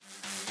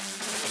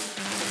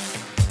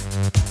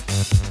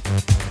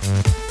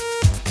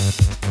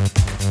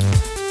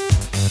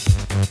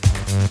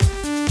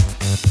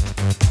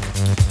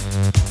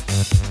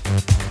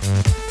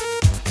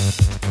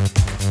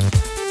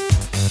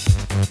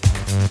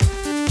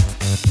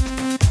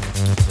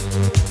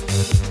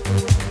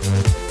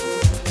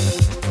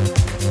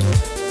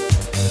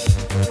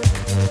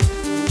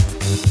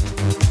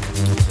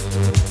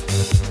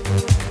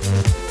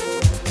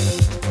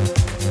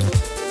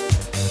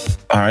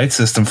right,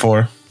 System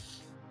 4.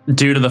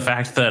 Due to the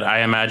fact that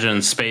I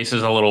imagine space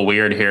is a little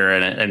weird here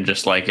and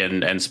just like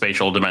and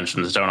spatial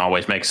dimensions don't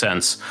always make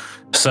sense,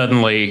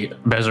 suddenly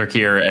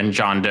Bezerkir and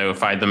John Doe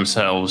find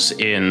themselves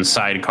in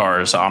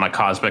sidecars on a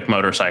cosmic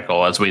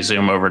motorcycle as we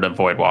zoom over to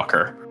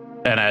Voidwalker.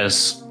 And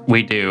as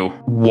we do,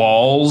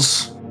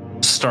 walls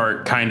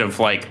start kind of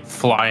like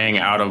flying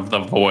out of the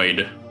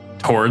void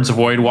towards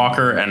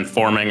Voidwalker and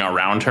forming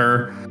around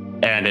her.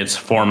 And it's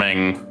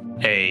forming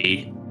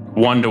a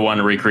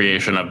one-to-one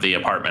recreation of the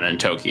apartment in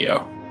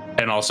Tokyo.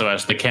 And also,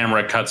 as the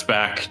camera cuts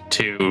back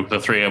to the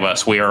three of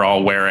us, we are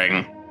all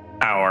wearing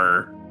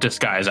our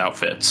disguise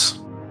outfits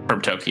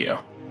from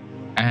Tokyo.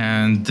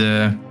 And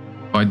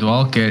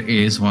Voidwalker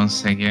is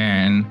once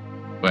again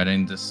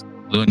wearing this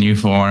blue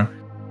uniform,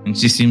 and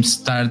she seems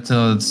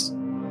startled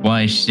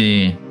why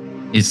she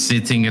is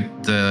sitting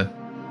at the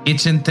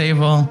kitchen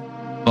table,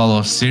 full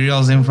of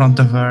cereals in front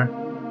of her.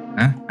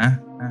 I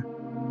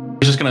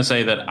was just going to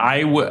say that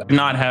I would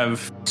not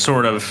have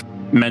sort of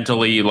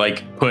mentally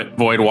like put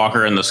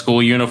Voidwalker in the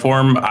school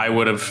uniform. I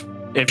would have,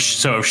 if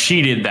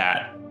she did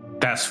that,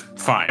 that's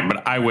fine,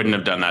 but I wouldn't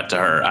have done that to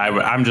her.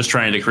 I'm just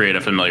trying to create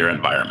a familiar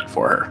environment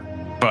for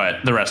her.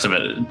 But the rest of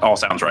it all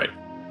sounds right.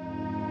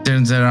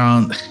 Turns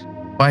around.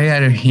 Why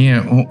are you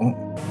here?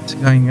 What's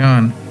going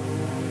on?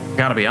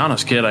 Gotta be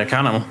honest, kid.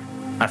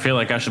 I feel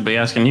like I should be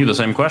asking you the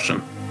same question.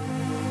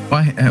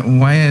 Why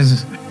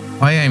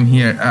I'm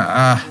here?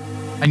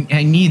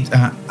 I need.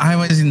 I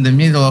was in the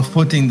middle of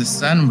putting the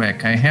sun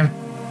back. I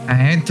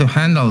had to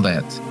handle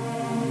that.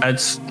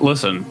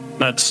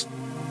 That's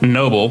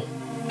noble,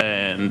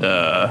 and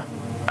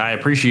I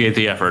appreciate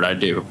the effort. I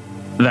do.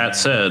 That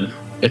said,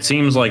 it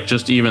seems like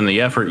just even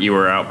the effort you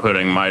were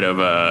outputting might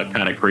have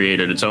kind of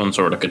created its own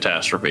sort of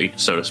catastrophe,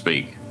 so to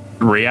speak.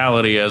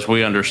 Reality, as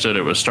we understood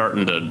it, was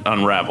starting to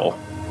unravel.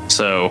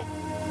 So,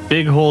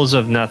 big holes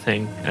of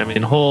nothing. I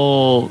mean,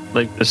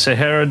 the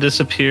Sahara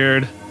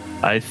disappeared.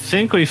 I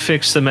think we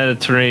fixed the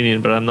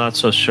Mediterranean, but I'm not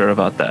so sure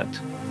about that.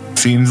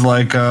 Seems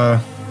like the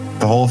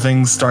whole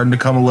thing's starting to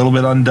come a little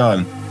bit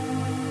undone.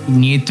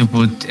 Need to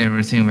put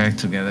everything back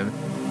together.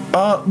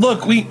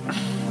 Look, we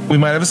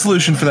might have a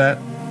solution for that.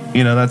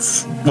 You know,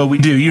 that's what we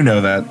do. You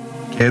know that,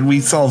 kid. We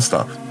solve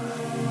stuff.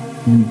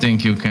 You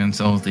think you can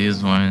solve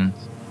these ones?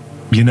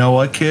 You know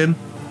what, kid?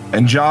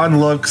 And John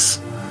looks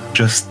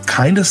just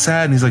kind of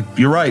sad, and he's like,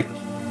 "You're right.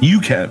 You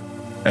can."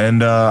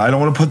 And I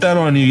don't want to put that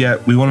on you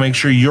yet. We want to make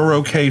sure you're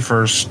okay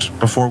first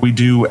before we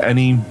do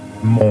any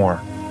more.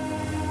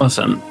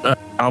 Listen,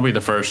 I'll be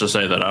the first to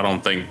say that I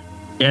don't think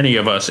any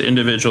of us,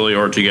 individually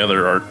or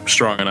together, are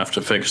strong enough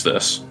to fix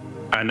this.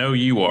 I know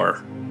you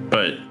are,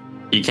 but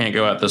you can't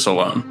go at this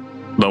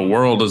alone. The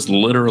world is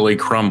literally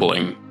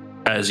crumbling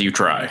as you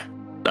try.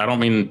 I don't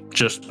mean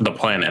just the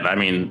planet. I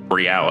mean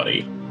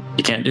reality.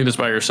 You can't do this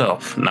by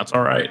yourself, and that's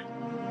all right.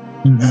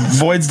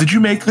 Voids, did you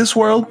make this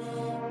world?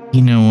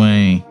 In a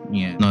way,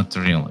 yeah, not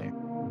really.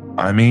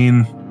 I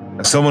mean,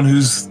 as someone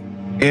who's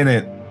in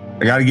it,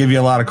 I gotta give you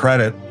a lot of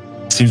credit.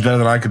 Seems better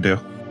than I could do.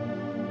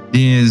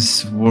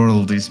 This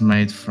world is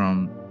made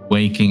from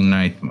waking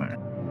nightmare.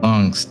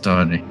 Long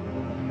story.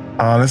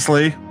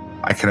 Honestly,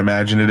 I can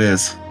imagine it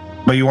is.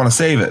 But you want to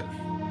save it.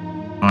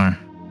 Or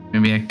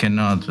maybe I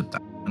cannot,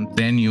 and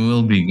then you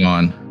will be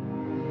gone.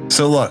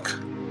 So look,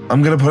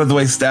 I'm gonna put it the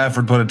way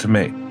Stafford put it to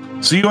me.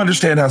 So you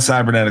understand how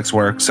cybernetics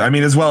works. I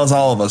mean, as well as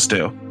all of us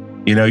do.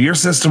 You know, you're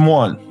System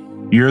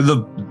 1. You're the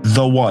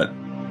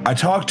one. I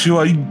talked to,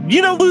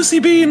 Lucy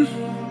Bean?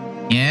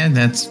 Yeah,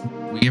 that's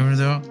weird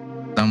though.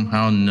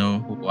 Somehow know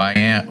who I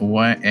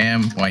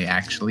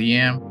actually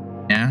am.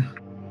 Yeah.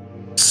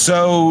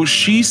 So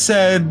she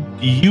said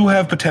you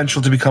have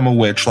potential to become a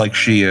witch like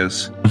she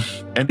is.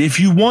 And if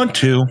you want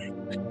to...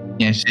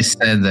 Yeah, she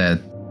said that.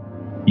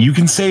 You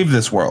can save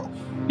this world.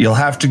 You'll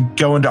have to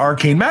go into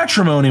arcane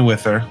matrimony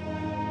with her.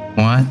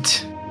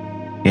 What?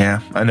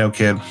 Yeah, I know,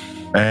 kid.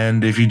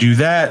 And if you do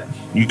that,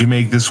 you can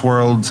make this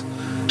world...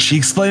 She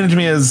explained it to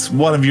me as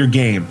one of your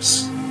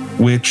games,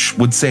 which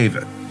would save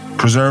it.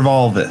 Preserve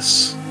all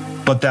this.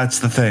 But that's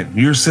the thing.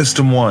 You're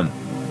System 1.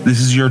 This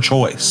is your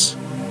choice.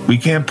 We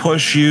can't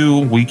push you.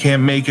 We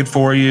can't make it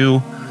for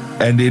you.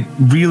 And it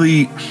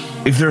really...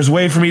 If there's a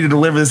way for me to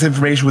deliver this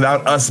information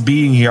without us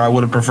being here, I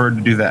would have preferred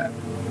to do that.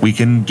 We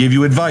can give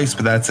you advice,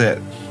 but that's it.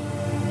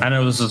 I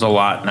know this is a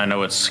lot, and I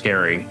know it's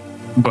scary,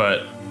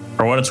 but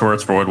for what it's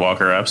worth,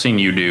 Voidwalker, I've seen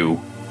you do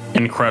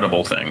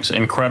incredible things.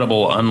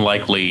 Incredible,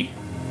 unlikely,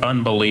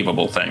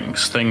 unbelievable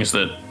things. Things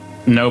that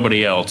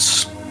nobody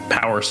else,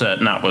 power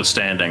set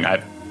notwithstanding,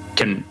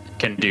 can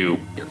do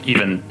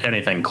even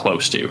anything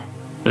close to.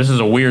 This is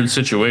a weird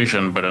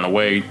situation, but in a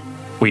way,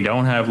 we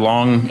don't have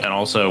long, and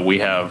also we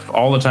have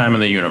all the time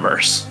in the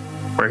universe.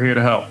 We're here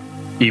to help,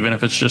 even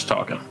if it's just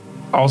talking.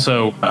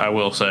 Also, I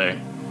will say,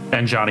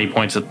 and Johnny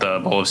points at the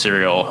bowl of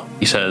cereal,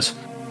 he says,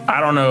 I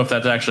don't know if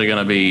that's actually going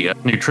to be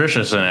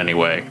nutritious in any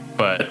way,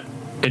 but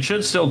it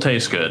should still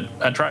taste good.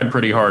 I tried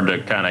pretty hard to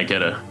kind of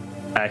get a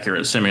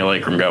accurate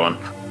simulacrum going.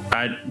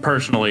 I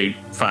personally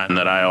find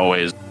that I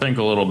always think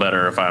a little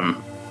better if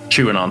I'm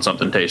chewing on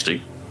something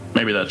tasty.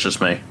 Maybe that's just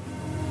me.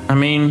 I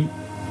mean,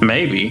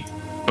 Maybe,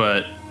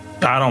 but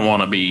I don't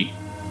want to be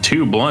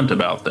too blunt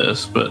about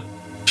this, but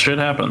shit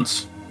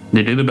happens.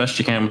 You do the best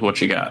you can with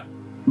what you got.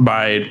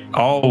 By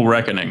all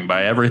reckoning,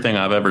 by everything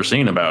I've ever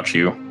seen about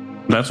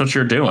you, that's what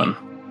you're doing.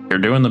 You're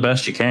doing the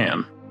best you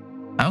can.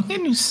 How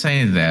can you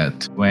say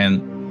that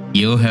when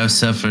you have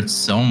suffered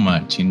so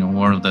much in a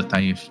world that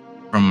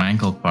from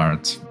ankle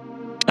parts?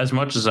 As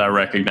much as I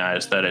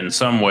recognize that in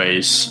some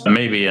ways,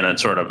 maybe in a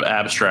sort of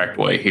abstract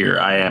way here,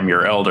 I am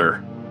your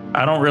elder,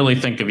 I don't really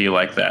think of you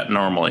like that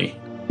normally.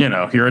 You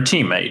know, you're a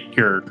teammate,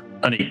 you're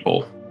an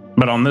equal.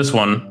 But on this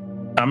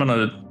one, I'm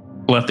going to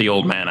let the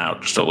old man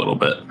out just a little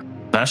bit.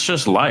 That's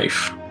just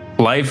life.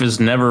 Life is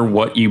never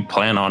what you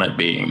plan on it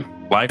being.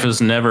 Life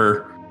is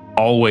never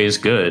always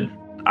good.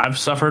 I've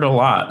suffered a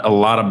lot. A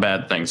lot of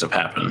bad things have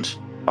happened.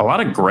 A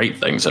lot of great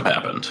things have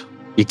happened.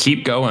 You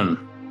keep going.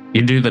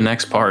 You do the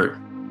next part.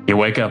 You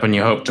wake up and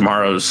you hope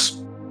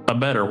tomorrow's a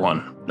better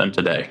one than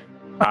today.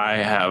 I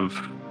have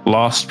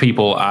lost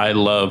people I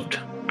loved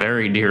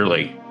very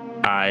dearly.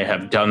 I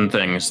have done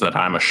things that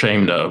I'm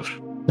ashamed of.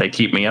 They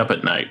keep me up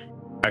at night.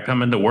 I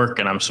come into work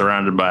and I'm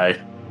surrounded by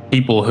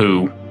people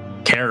who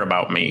care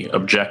about me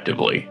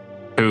objectively,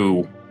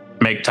 who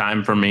make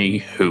time for me,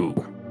 who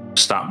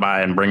stop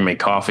by and bring me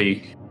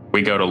coffee.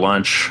 We go to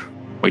lunch.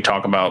 We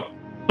talk about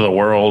the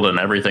world and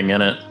everything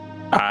in it.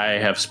 I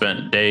have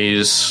spent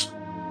days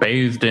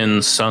bathed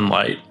in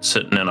sunlight,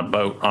 sitting in a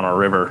boat on a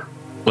river,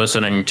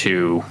 listening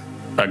to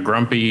a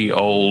grumpy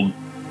old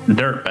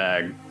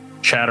dirtbag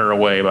chatter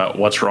away about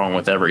what's wrong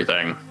with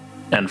everything,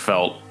 and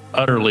felt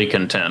utterly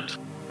content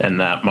in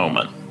that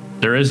moment.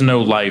 There is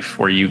no life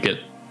where you get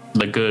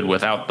the good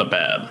without the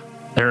bad.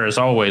 There is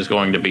always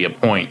going to be a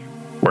point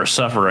where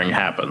suffering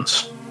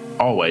happens.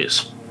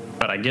 Always.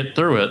 But I get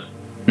through it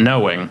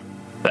knowing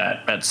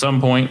that at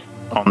some point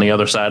on the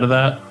other side of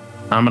that,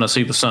 I'm going to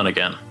see the sun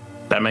again.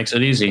 That makes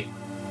it easy.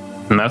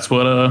 And that's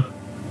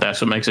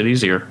what makes it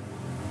easier.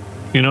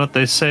 You know what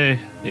they say?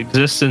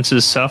 Existence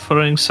is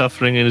suffering,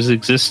 suffering is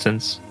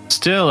existence.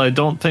 Still, I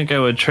don't think I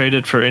would trade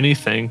it for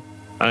anything.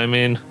 I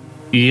mean,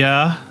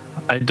 yeah,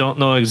 I don't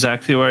know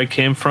exactly where I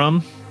came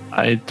from.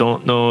 I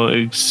don't know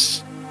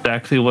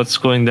exactly what's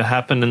going to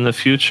happen in the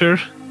future.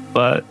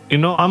 But,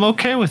 I'm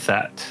okay with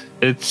that.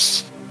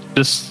 It's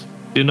just,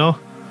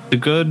 the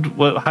good,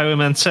 what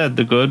Highwayman said,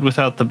 the good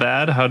without the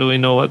bad. How do we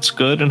know what's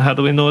good and how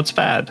do we know what's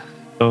bad?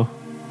 So,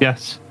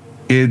 yes.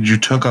 Kid, you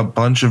took a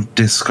bunch of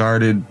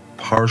discarded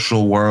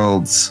partial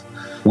worlds,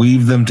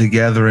 weave them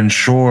together, and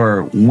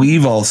sure,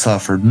 we've all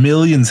suffered.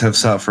 Millions have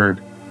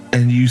suffered.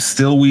 And you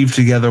still weave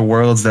together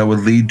worlds that would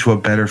lead to a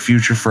better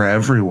future for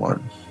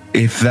everyone.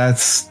 If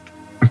that's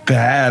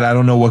bad, I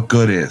don't know what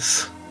good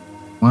is.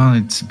 Well,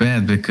 it's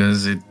bad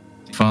because it's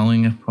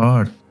falling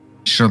apart.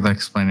 Should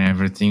explain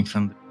everything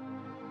from the...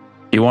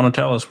 You want to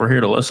tell us? We're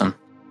here to listen.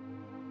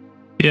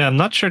 Yeah, I'm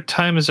not sure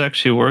time is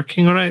actually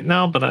working right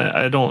now, but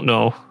I don't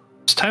know.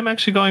 Is time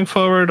actually going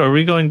forward? Are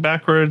we going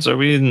backwards? Are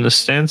we in a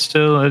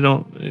standstill?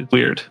 It's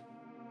weird.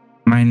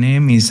 My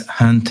name is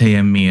Hante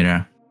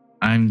Amira.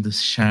 I'm the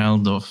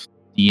child of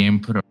the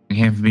Emperor. I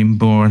have been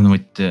born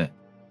with the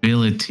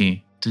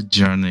ability to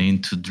journey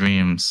into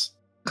dreams.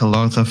 A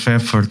lot of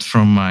effort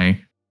from my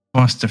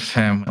foster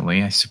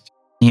family, I suppose.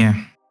 Yeah,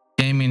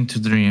 came into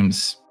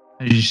dreams,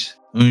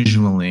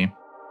 usually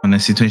in a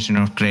situation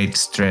of great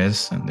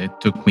stress, and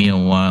it took me a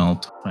while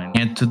to find. I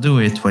had to do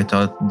it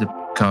without the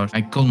couch.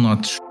 I could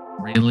not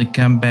really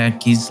come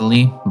back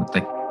easily, but I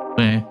came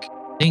back.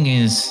 Thing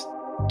is,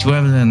 what you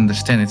have to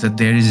understand is that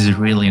there is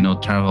really no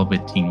travel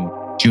between.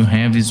 What you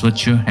have is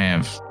what you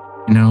have.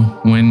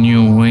 When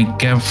you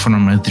wake up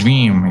from a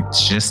dream,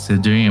 it's just a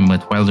dream,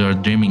 but while you're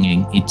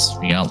dreaming, it's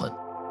reality.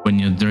 When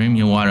you dream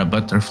you are a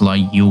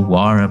butterfly, you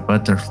are a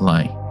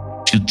butterfly.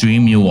 If you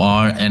dream you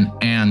are an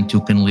ant,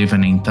 you can live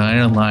an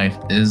entire life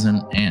as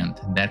an ant.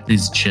 That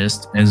is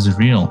just as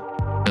real,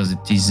 because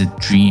it is a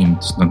dream.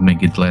 It does not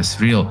make it less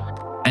real.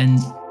 And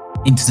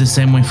it's the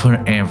same way for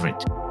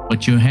everything.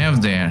 What you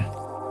have there,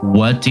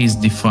 what is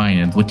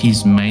defined, what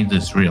is made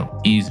as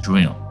real, is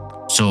real.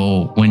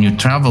 So when you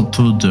travel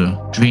to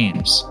the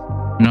dreams,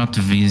 not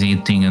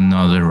visiting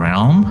another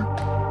realm,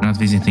 not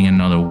visiting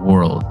another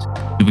world,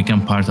 you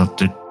become part of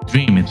the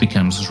dream, it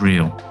becomes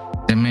real.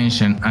 As I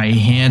mentioned, I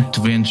had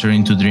to venture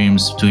into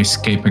dreams to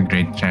escape a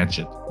great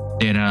tragedy.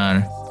 There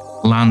are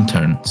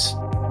lanterns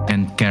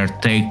and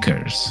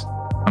caretakers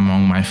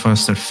among my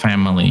foster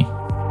family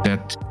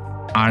that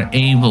are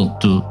able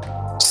to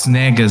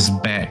snag us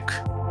back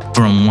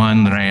from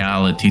one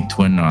reality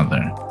to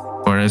another,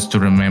 for us to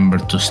remember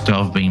to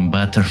stop being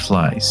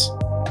butterflies,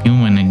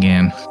 human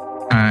again.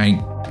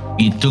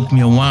 It took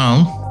me a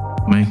while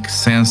to make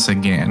sense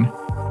again,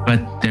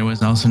 but there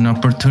was also an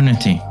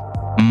opportunity.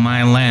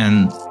 My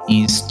land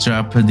is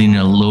trapped in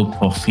a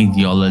loop of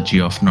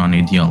ideology of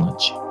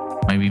non-ideology.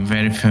 Might be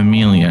very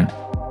familiar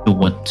to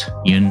what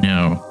you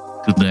know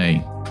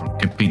today from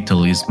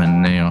capitalism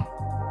and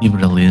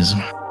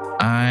neoliberalism.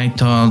 I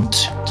thought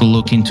to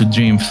look into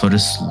dreams for a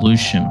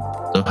solution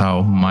to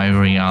how my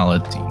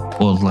reality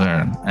would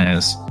learn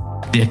as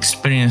the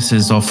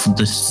experiences of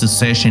the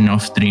succession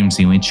of dreams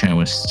in which I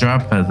was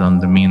trapped on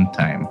the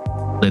meantime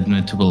led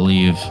me to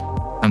believe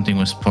something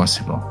was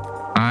possible.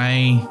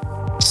 I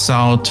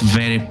sought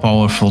very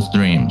powerful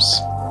dreams,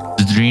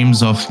 the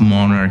dreams of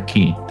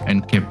monarchy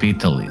and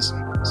capitalism,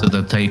 so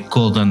that I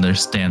could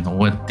understand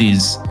what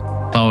these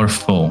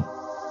powerful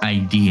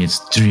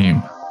ideas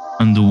dream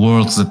and the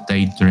worlds that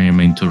they dream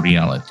into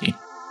reality.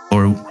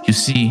 For you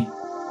see,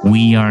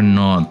 we are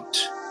not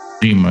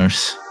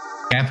dreamers.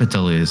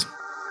 Capitalism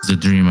is the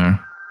dreamer.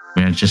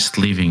 We are just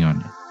living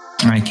on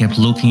it. I kept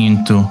looking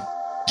into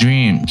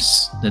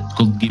dreams that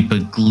could give a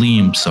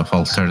glimpse of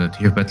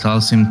alternative, but all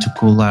seemed to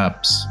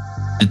collapse.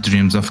 The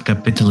dreams of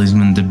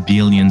capitalism and the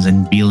billions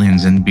and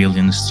billions and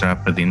billions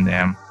trapped in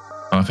them.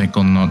 If I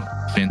could not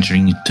venture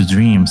into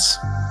dreams,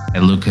 I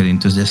looked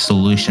into the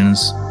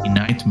solutions in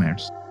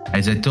nightmares.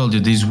 As I told you,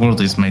 this world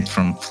is made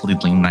from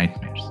fleeting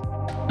nightmares.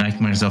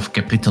 Nightmares of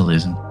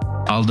capitalism.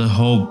 All the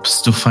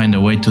hopes to find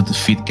a way to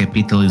defeat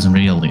capitalism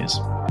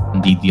realism.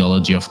 And the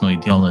ideology of no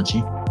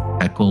ideology.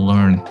 I could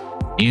learn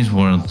this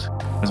world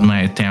was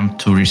my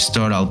attempt to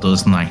restore all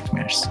those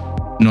nightmares.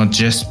 Not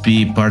just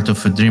be part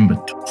of a dream,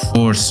 but to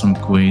force some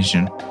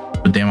cohesion.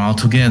 Put them all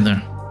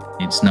together.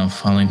 It's now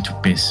falling to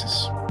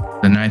pieces.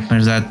 The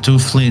nightmares are too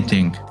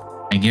fleeting.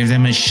 I gave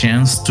them a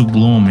chance to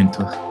bloom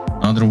into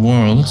another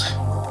world.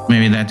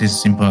 Maybe that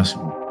is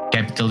impossible.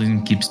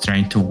 Capitalism keeps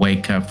trying to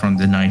wake up from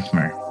the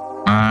nightmare.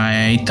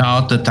 I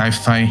thought that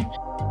if I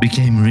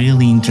became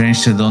really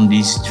interested on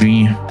this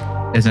dream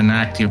as an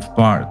active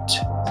part,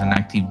 as an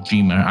active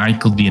dreamer, I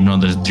could be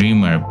another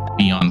dreamer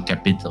beyond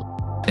capital.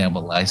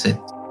 Stabilize it.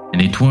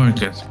 And it worked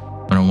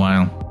for a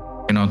while.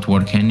 It cannot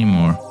work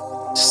anymore.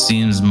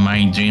 Seems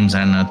my dreams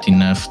are not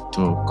enough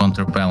to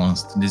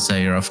counterbalance the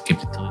desire of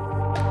capitalism.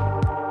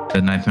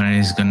 The nightmare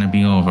is gonna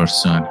be over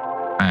soon.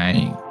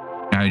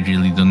 I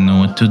really don't know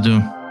what to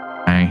do.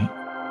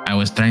 I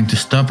was trying to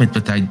stop it,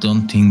 but I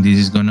don't think this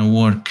is gonna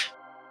work.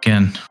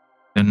 Can,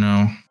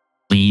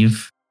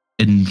 leave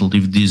and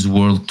leave this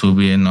world to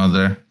be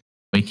another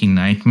waking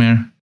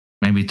nightmare.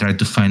 Maybe try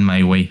to find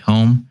my way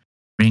home.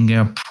 Bring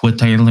up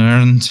what I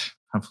learned.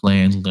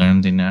 Hopefully I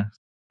learned enough.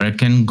 Or I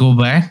can go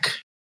back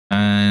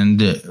and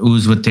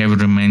use whatever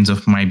remains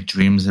of my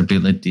dreams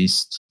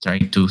abilities to try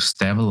to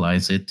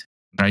stabilize it.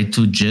 Try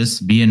to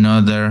just be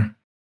another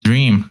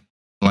dream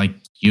like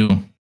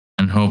you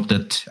and hope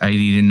that I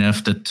did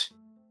enough that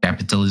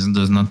capitalism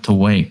does not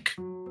awake.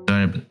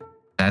 Sorry, but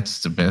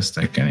that's the best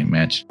I can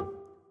imagine.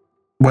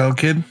 Well,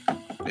 kid,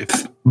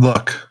 if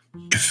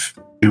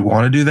you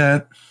want to do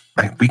that,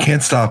 we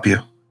can't stop you.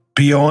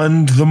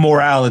 Beyond the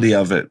morality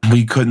of it,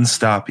 we couldn't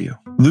stop you.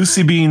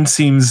 Lucy Bean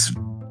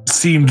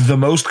seemed the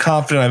most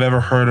confident I've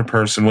ever heard a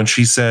person when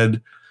she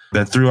said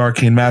that through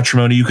arcane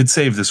matrimony you could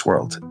save this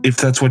world, if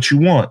that's what you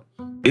want.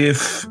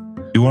 If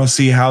you want to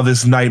see how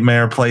this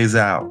nightmare plays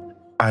out,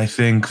 I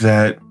think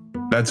that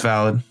that's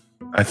valid.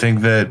 I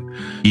think that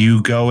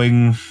you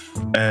going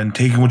and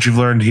taking what you've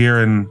learned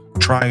here and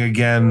trying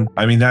again,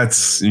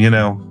 that's,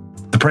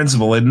 the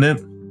principle, isn't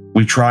it?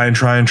 We try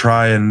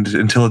and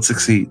until it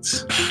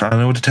succeeds. I don't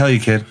know what to tell you,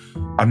 kid.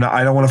 I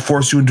don't want to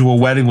force you into a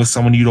wedding with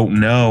someone you don't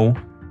know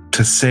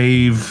to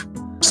save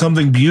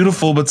something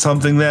beautiful, but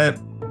something that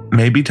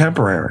may be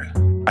temporary.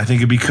 I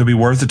think it could be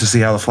worth it to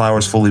see how the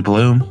flowers fully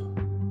bloom.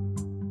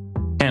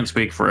 Can't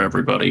speak for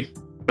everybody,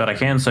 but I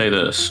can say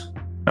this.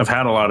 I've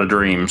had a lot of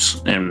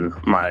dreams in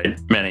my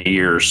many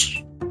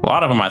years. A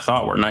lot of them I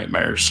thought were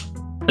nightmares,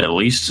 at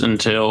least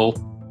until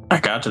I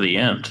got to the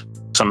end.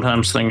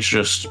 Sometimes things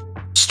just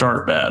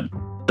start bad,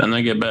 then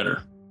they get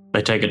better.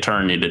 They take a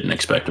turn you didn't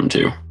expect them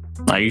to.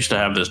 I used to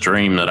have this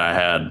dream that I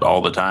had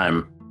all the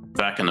time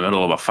back in the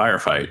middle of a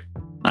firefight,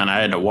 and I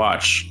had to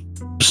watch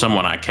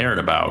someone I cared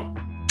about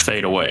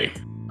fade away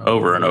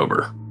over and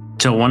over.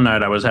 Till one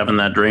night I was having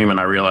that dream and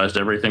I realized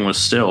everything was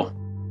still.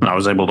 And I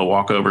was able to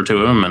walk over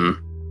to him and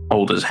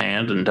hold his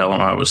hand and tell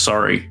him I was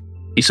sorry.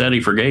 He said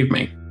he forgave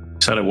me.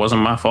 He said it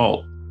wasn't my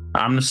fault.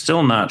 I'm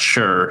still not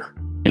sure,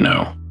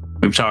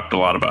 we've talked a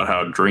lot about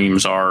how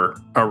dreams are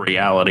a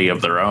reality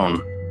of their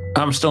own.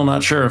 I'm still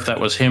not sure if that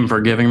was him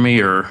forgiving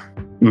me or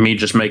me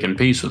just making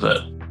peace with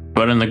it.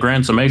 But in the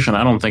grand summation,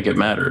 I don't think it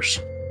matters.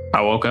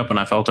 I woke up and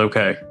I felt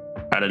okay.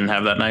 I didn't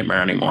have that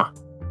nightmare anymore.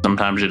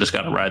 Sometimes you just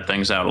got to ride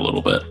things out a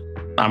little bit.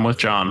 I'm with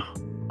John.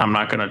 I'm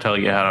not going to tell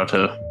you how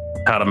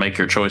to make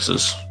your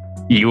choices.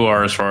 You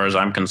are, as far as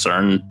I'm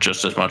concerned,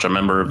 just as much a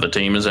member of the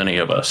team as any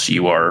of us.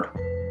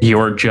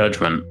 Your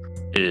judgment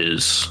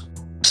is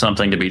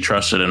something to be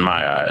trusted in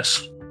my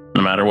eyes.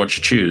 No matter what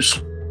you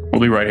choose, we'll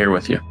be right here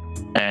with you.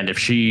 And if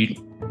she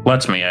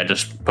lets me, I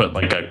just put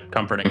like a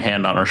comforting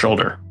hand on her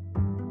shoulder.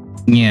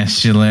 Yes,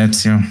 she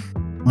lets you.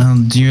 Well,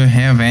 do you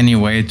have any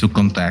way to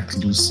contact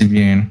Lucy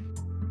Bean?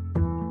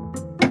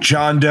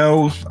 John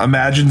Doe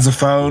imagines a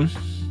phone.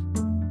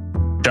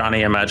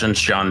 Johnny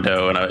imagines John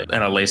Doe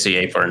in a lacy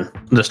apron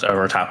just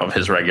over top of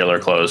his regular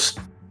clothes,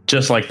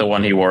 just like the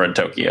one he wore in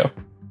Tokyo.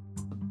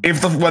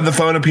 When the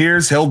phone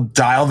appears, he'll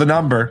dial the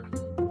number.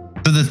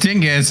 So the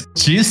thing is,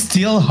 she's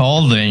still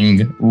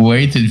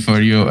waiting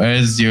for you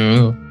as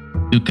you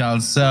You can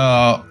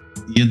also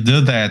you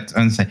do that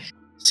and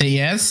say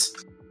yes.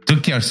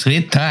 Took your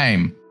sweet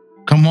time.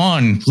 Come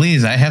on,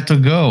 please. I have to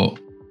go.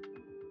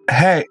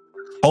 Hey,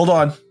 hold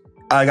on.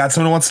 I got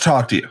someone who wants to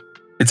talk to you.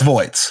 It's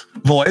Voids.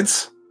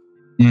 Voids?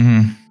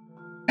 Mm-hmm.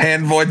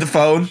 Hand Void the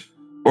phone,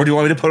 or do you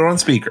want me to put it on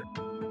speaker?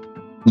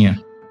 Yeah.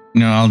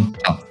 No, I'll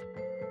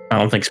I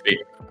don't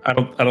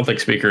think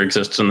speaker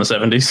exists in the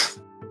 70s.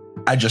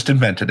 I just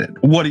invented it.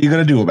 What are you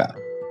going to do about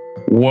it?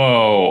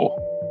 Whoa.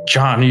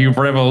 John, you've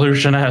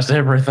revolutionized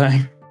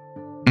everything.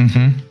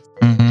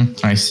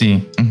 I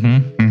see.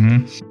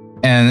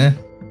 And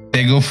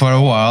they go for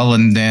a while,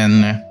 and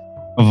then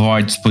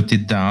Voids put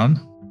it down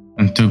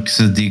and took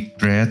a deep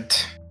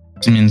breath.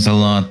 It means a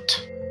lot.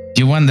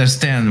 You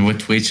understand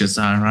what witches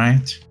are,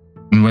 right?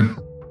 And what?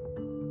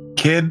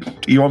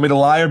 Kid, do you want me to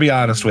lie or be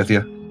honest with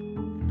you?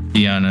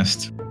 Be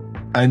honest.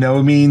 I know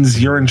it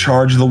means you're in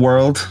charge of the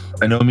world.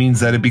 I know it means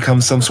that it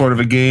becomes some sort of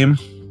a game.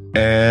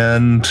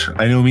 And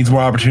I know it means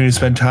more opportunity to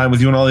spend time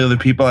with you and all the other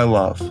people I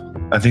love.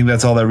 I think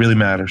that's all that really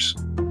matters.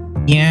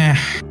 Yeah,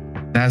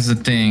 that's the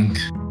thing.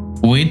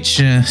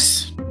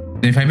 Witches.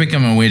 If I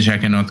become a witch, I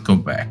cannot go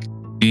back.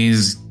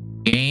 This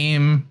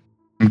game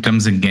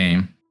becomes a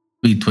game.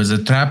 It was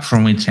a trap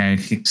from which I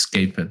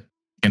escaped. I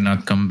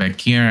cannot come back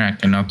here. I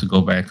cannot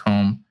go back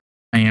home.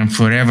 I am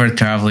forever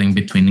traveling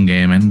between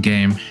game and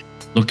game,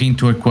 looking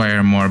to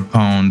acquire more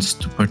pawns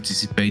to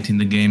participate in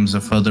the games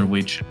of other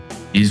witches.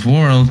 This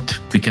world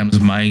becomes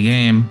my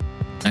game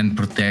and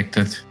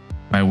protected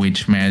by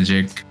witch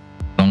magic,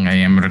 as long as I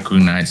am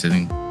recognized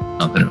in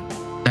other.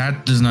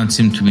 That does not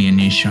seem to be an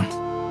issue.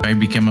 If I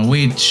become a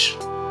witch,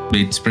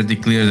 it's pretty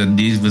clear that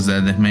this was a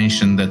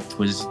dimension that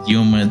was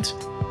doomed,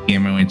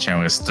 game in which I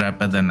was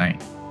trapped and I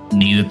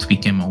needed to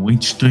become a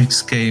witch to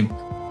escape,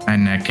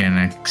 and I can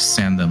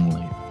ascend and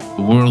live.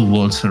 The world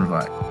will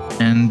survive.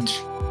 And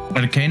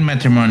arcane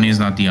matrimony is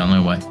not the only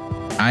way.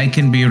 I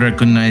can be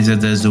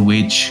recognized as a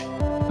witch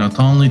not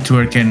only through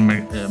arcane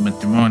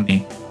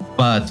matrimony,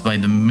 but by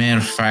the mere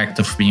fact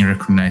of being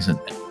recognized as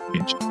a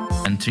witch.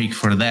 And trick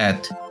for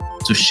that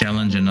to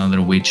challenge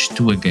another witch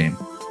to a game.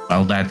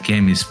 While that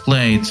game is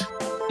played,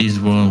 this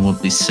world will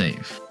be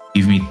safe.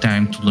 Give me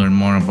time to learn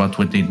more about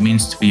what it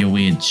means to be a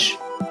witch.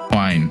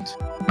 Find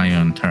my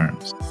own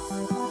terms.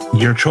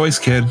 Your choice,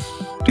 kid.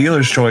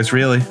 Dealer's choice,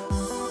 really.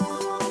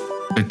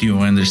 But you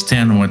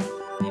understand what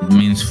it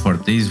means for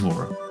this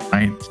world,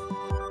 right?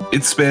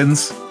 It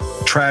spins.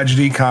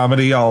 Tragedy,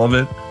 comedy, all of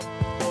it.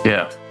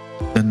 Yeah.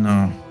 But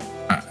no,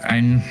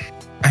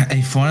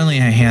 if only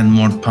I had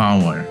more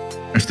power.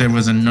 If there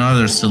was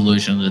another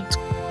solution that,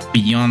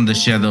 beyond the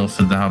shadow of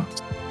a doubt,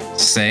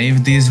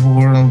 save this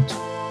world.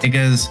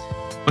 Because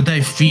what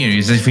I fear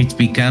is if it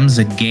becomes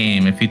a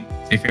game,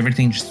 if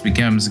everything just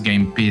becomes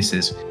game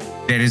pieces,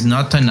 there is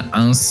not an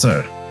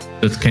answer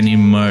that can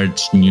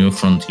emerge new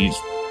frontiers.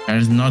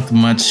 There's not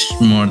much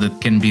more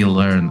that can be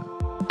learned.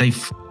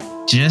 They've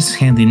just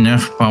had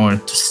enough power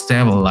to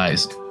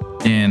stabilize it.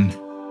 And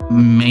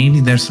maybe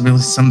there's really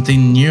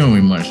something new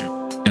emerging.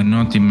 I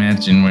cannot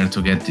imagine where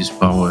to get this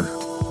power.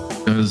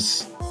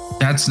 Because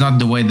that's not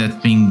the way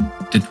that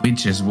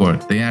witches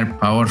work. They are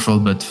powerful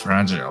but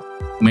fragile.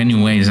 In many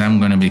ways, I'm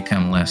going to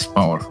become less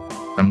powerful.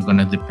 I'm going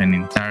to depend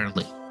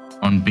entirely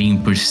on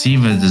being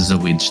perceived as a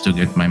witch to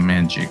get my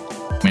magic.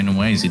 In many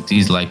ways, it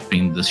is like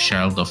being the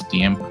child of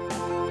the emperor.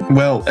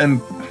 Well,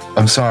 and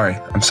I'm sorry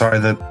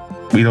that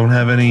we don't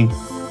have any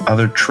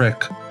other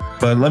trick.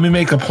 But let me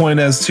make a point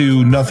as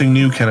to nothing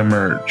new can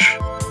emerge.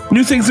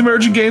 New things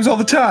emerge in games all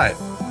the time.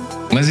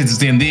 Unless it's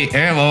D&D.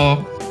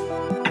 Hello.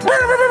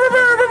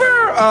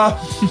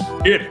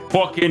 Get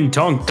fucking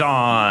dunked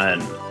on.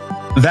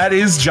 That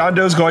is John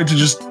Doe's going to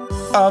just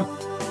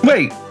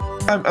wait.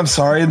 I'm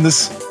sorry, in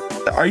this,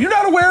 are you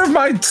not aware of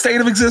my state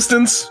of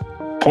existence?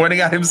 Pointing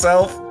at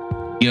himself.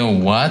 Yo,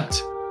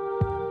 what?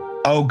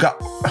 Oh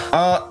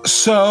god.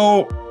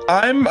 So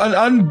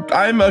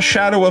I'm a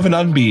shadow of an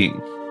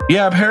unbeing.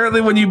 Yeah,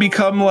 apparently when you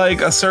become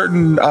like a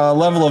certain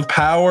level of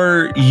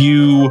power,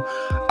 you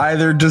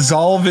either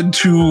dissolve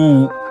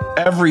into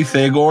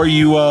everything or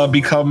you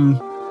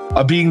become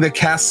a being that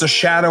casts a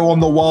shadow on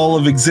the wall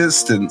of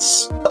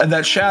existence. And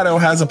that shadow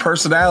has a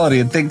personality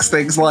and thinks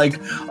things like,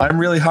 I'm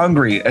really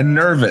hungry and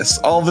nervous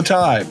all the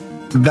time.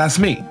 That's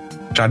me,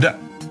 John Doe.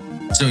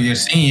 So you're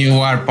saying you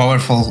are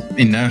powerful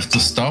enough to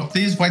stop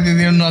this? Why did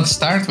you not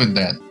start with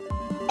that?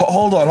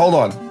 Hold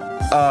on.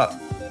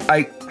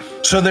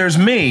 So there's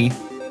me,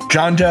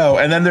 John Doe,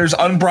 and then there's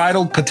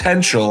Unbridled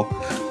Potential,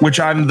 which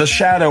I'm the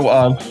shadow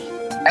of.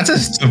 That's a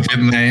stupid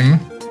name.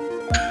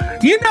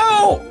 You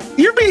know,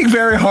 you're being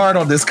very hard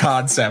on this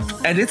concept,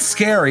 and it's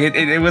scary.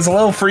 It was a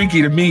little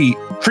freaky to me.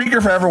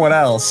 Freakier for everyone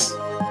else.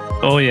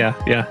 Oh yeah.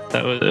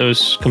 It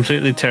was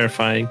completely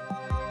terrifying.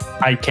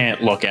 I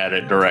can't look at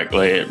it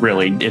directly.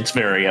 It's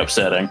very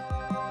upsetting.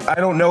 I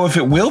don't know if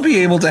it will be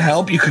able to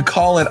help. You could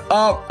call it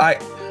up.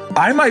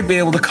 I might be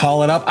able to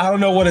call it up. I don't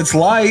know what it's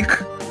like.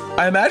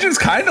 I imagine it's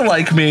kind of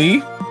like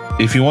me.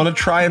 If you want to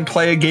try and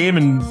play a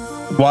game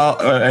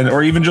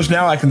or even just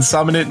now, I can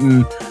summon it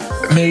and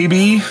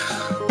maybe.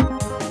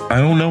 I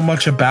don't know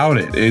much about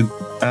it.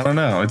 I don't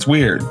know. It's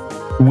weird.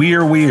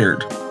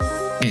 Weird.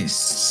 Okay,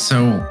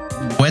 so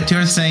what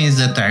you're saying is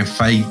that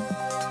if I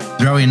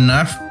draw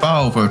enough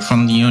power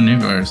from the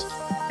universe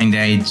and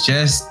I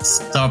just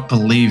stop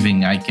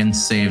living, I can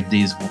save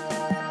this world.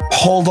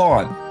 Hold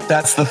on.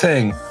 That's the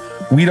thing.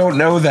 We don't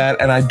know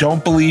that, and I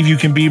don't believe you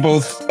can be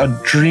both a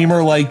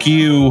dreamer like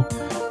you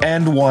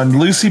and one.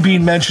 Lucy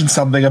Bean mentioned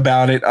something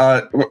about it.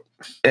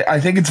 I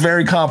think it's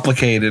very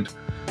complicated.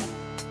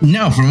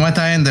 No, from what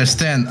I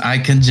understand, I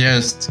can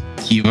just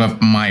give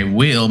up my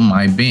will,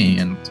 my being,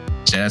 and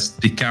just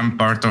become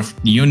part of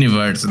the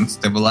universe and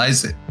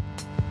stabilize it.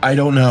 I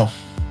don't know.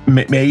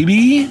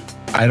 Maybe?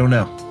 I don't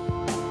know.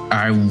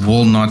 I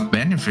will not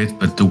benefit,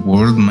 but the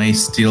world may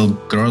still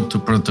grow to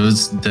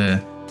produce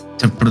the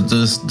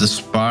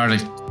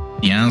spark,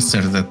 the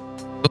answer that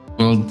the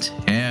world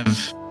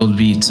will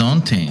be its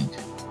own thing.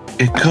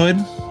 It could.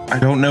 I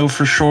don't know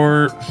for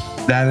sure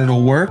that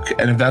it'll work.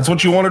 And if that's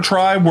what you want to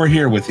try, we're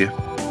here with you.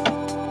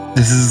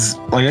 This is,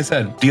 like I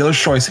said, dealer's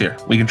choice here.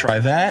 We can try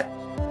that.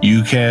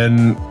 You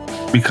can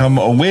become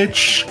a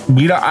witch.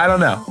 I don't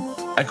know.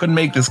 I couldn't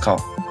make this call.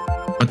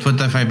 But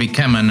what if I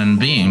become an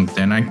unbeing?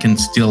 Then I can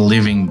still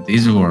live in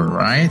this world,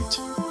 right?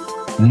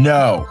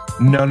 No.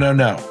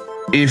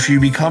 If you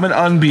become an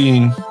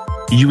unbeing,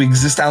 you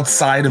exist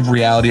outside of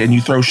reality and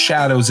you throw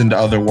shadows into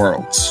other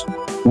worlds.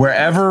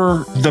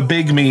 Wherever the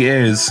big me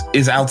is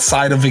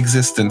outside of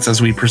existence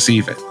as we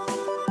perceive it.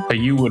 But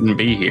you wouldn't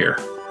be here.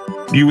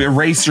 You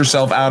erase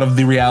yourself out of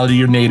the reality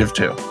you're native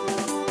to.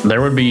 There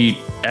would be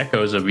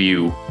echoes of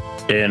you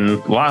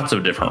in lots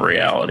of different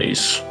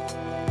realities.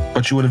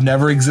 But you would have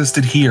never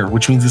existed here,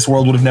 which means this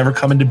world would have never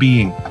come into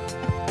being.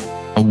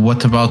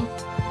 What about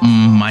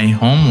my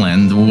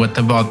homeland? What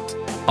about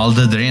all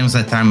the dreams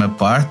that I'm a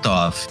part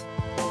of?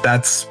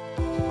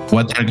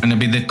 What are going to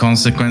be the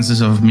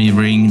consequences of me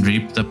being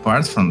ripped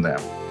apart from them?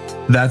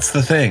 That's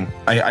the thing.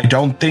 I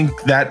don't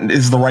think that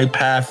is the right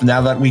path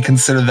now that we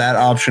consider that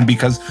option,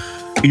 because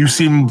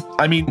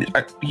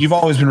you've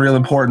always been real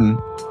important,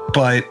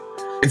 but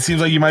it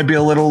seems like you might be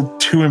a little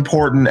too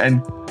important,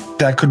 and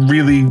that could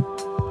really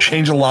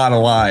change a lot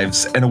of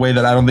lives in a way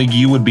that I don't think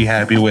you would be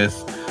happy with.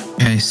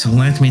 Okay, so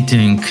let me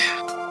think.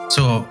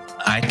 So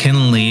I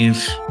can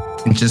live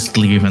and just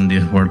live in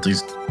this world.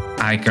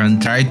 I can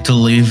try to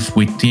live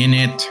within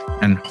it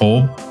and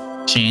hope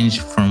change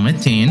from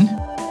within.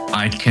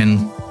 I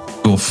can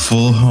go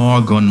full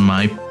hog on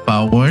my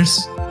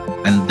powers,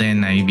 and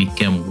then I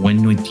become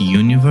one with the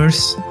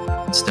universe,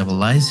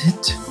 stabilize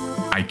it.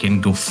 I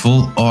can go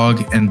full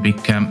hog and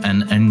become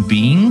an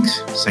unbeing,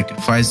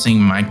 sacrificing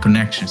my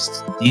connections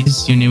to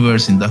this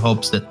universe in the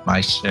hopes that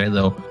my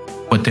shadow,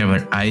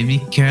 whatever I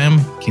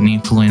become, can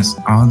influence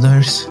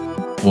others.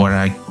 Or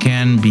I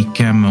can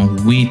become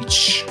a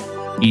witch,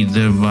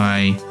 either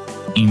by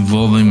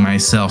involving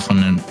myself in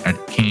an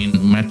arcane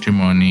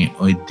matrimony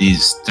with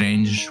this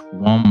strange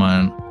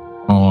woman,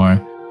 or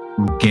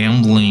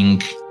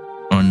gambling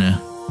on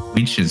a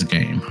witch's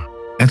game.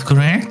 Is that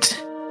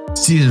correct?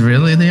 These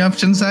really the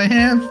options I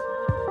have?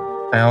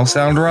 They all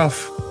sound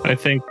rough. I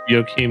think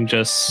Joachim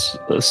just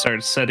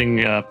starts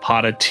setting a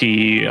pot of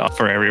tea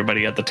for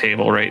everybody at the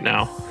table right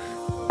now.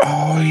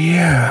 Oh,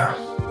 yeah.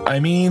 I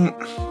mean,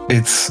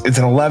 it's an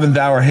 11th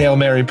hour Hail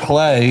Mary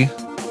play.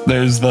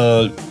 There's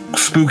the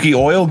spooky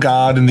oil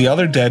god and the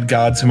other dead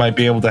gods who might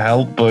be able to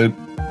help, but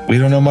we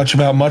don't know much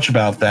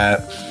about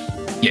that.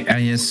 Yeah, I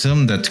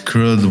assume that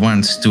Crude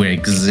wants to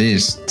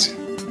exist.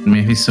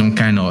 Maybe some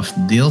kind of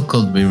deal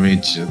could be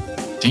reached.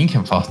 Think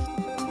about.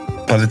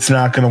 But it's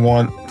not going to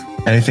want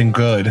anything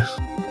good.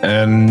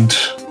 And,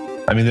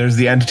 I mean, there's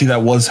the entity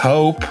that was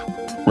Hope,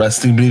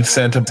 resting beneath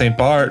Santa St.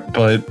 Bart,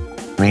 but,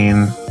 I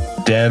mean,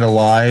 dead,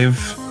 alive,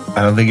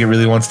 I don't think it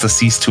really wants to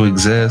cease to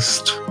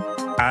exist.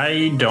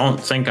 I don't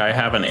think I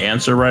have an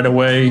answer right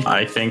away.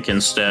 I think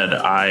instead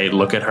I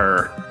look at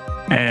her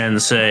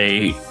and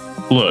say,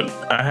 look,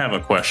 I have a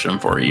question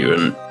for you,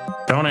 and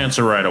don't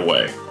answer right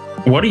away.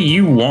 What do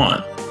you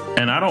want?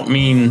 And I don't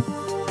mean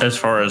as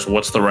far as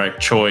what's the right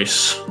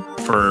choice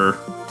for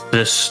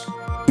this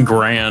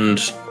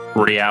grand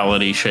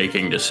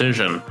reality-shaking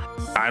decision.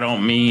 I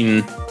don't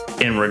mean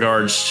in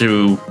regards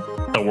to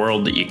the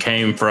world that you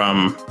came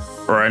from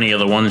or any of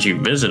the ones you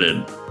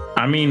visited.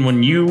 I mean,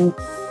 when you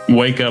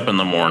wake up in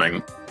the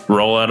morning,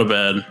 roll out of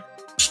bed,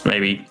 just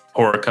maybe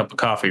pour a cup of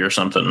coffee or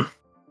something.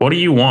 What do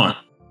you want?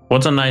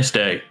 What's a nice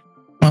day?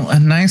 Well, a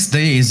nice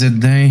day is a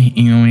day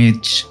in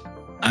which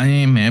I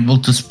am able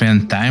to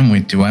spend time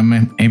with you.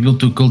 I'm able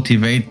to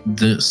cultivate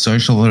the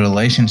social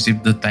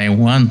relationship that I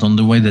want on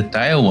the way that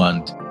I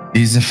want.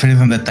 This is a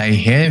freedom that I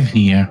have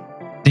here.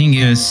 Thing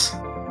is,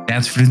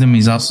 that freedom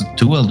is also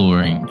too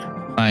alluring.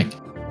 Like,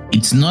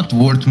 it's not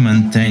worth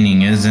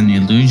maintaining as an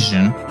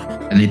illusion,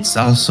 and it's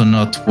also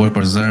not worth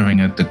preserving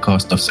at the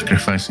cost of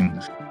sacrificing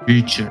the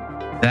future.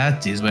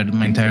 That is where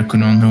my entire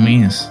conundrum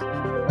is.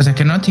 Because I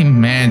cannot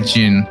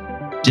imagine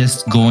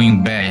just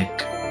going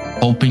back,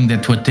 hoping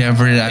that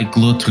whatever I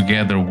glue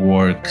together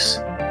works,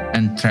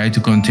 and try to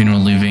continue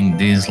living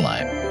this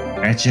life.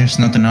 That's just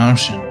not an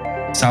option.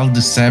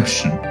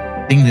 Self-deception,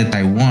 thing that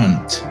I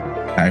want,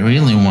 I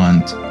really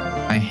want.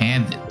 I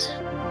had it.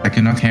 I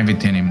cannot have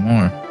it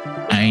anymore.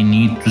 I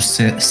need to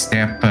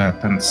step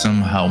up and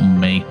somehow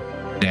make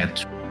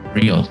that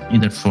real,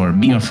 either for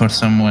me or for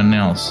someone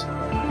else.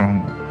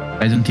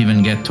 I don't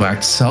even get to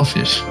act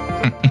selfish.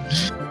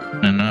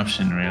 An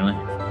option, really.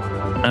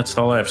 That's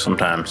the life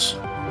sometimes.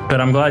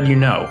 But I'm glad you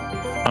know.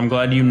 I'm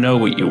glad you know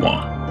what you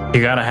want.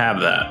 You gotta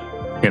have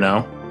that, you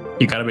know?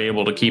 You gotta be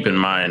able to keep in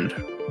mind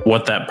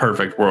what that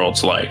perfect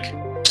world's like.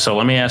 So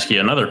let me ask you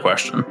another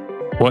question.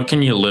 What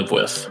can you live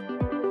with?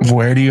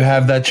 Where do you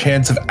have that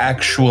chance of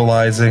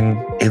actualizing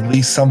at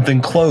least something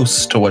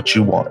close to what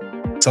you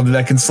want? Something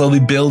that can slowly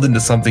build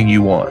into something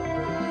you want.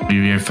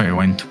 Maybe if I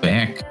went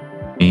back,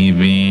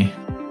 maybe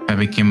I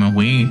became a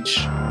witch.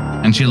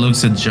 And she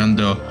looks at John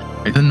Doe.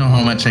 I don't know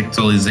how much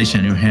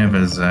actualization you have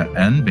as an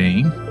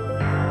unbeing.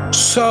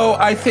 So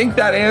I think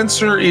that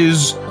answer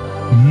is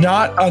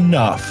not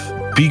enough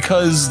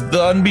because the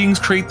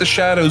unbeings create the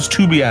shadows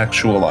to be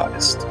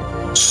actualized.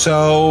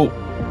 So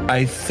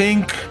I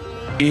think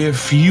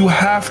if you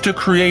have to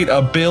create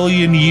a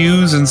billion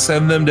yous and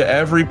send them to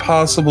every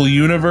possible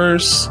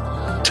universe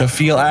to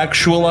feel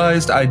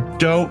actualized, I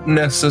don't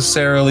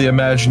necessarily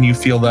imagine you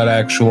feel that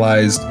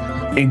actualized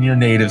in your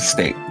native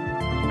state.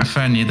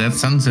 Funny, that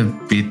sounds a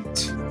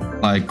bit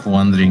like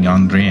wandering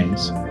on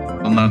dreams.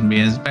 Will not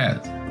be as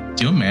bad.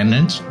 Do you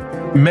manage?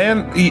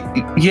 Man,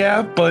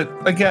 yeah, but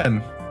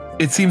again,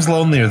 it seems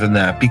lonelier than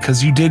that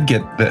because you did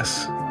get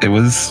this. It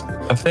was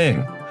a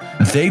thing.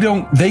 They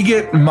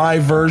get my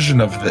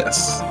version of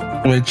this,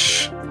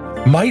 which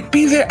might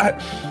be there.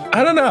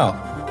 I don't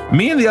know.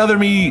 Me and the other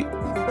me,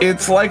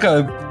 it's like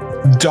a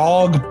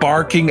dog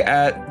barking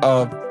at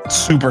a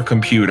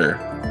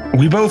supercomputer.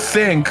 We both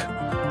think,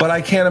 but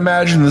I can't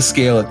imagine the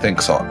scale it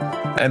thinks on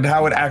and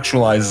how it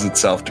actualizes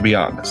itself, to be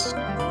honest.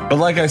 But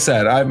like I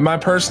said, my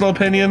personal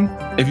opinion,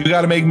 if you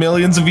got to make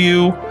millions of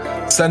you,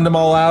 send them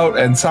all out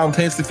and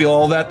simultaneously feel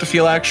all that to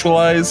feel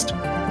actualized,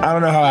 I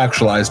don't know how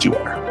actualized you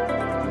are.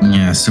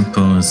 Yeah, I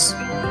suppose.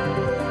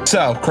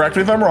 So, correct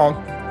me if I'm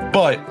wrong,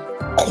 but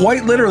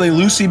quite literally,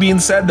 Lucy Bean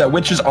said that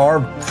witches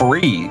are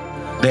free.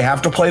 They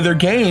have to play their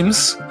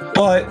games,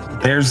 but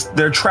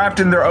they're trapped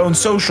in their own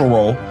social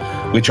role,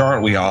 which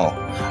aren't we all?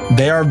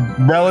 They are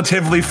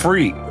relatively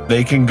free.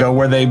 They can go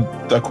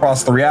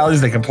across the realities,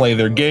 they can play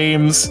their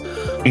games.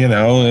 You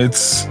know,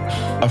 it's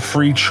a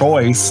free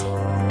choice,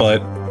 but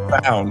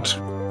bound.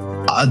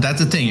 That's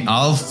the thing.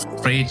 All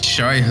free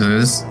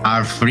choices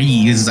are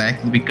free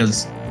exactly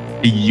because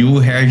you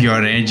have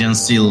your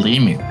agency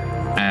limit.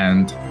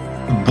 And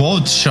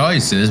both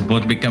choices,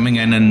 both becoming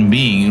an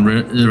unbeing,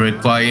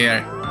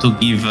 require to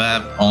give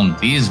up on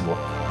this world.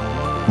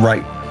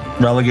 Right.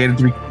 Relegated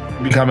to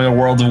becoming a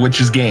world of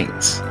witches'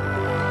 games.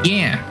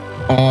 Yeah.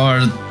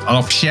 Or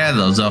of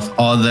shadows of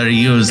other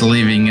yous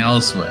living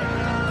elsewhere.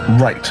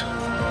 Right.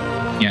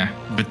 Yeah,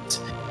 but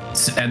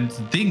and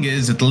the thing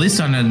is, at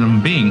least on an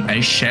unbeing,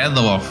 a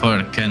shadow of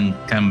her can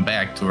come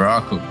back to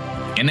Roku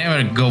and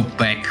never go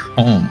back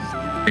home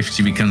if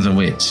she becomes a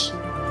witch.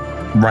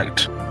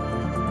 Right.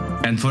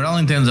 And for all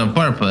intents and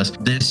purposes,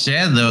 the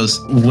shadows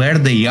where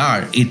they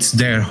are, it's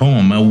their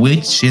home. A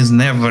witch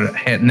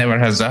never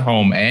has a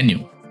home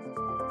anyway.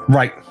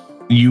 Right.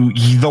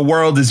 The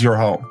world is your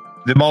home.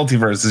 The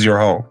multiverse is your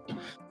home.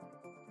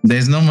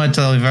 There's no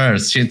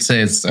multiverse. She'd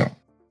say so.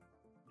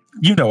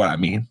 You know what I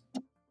mean.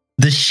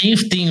 The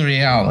shifting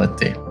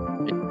reality.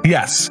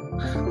 Yes.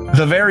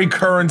 The very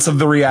currents of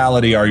the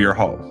reality are your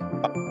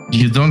home.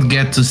 You don't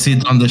get to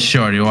sit on the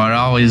shore. You are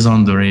always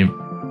on the river.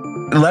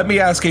 Let me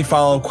ask a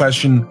follow-up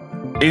question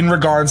in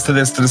regards to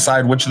this to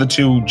decide which of the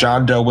two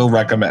John Doe will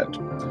recommend.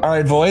 All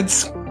right,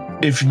 Voids,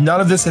 if none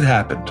of this had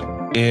happened,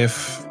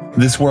 if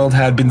this world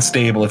had been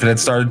stable, if it had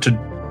started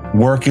to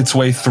work its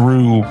way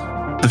through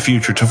the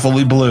future to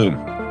fully bloom,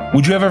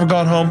 would you have ever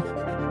gone home?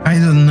 I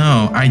don't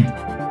know.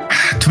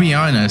 To be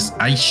honest,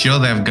 I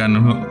should have gone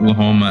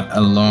home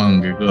a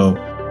long ago.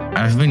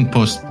 I've been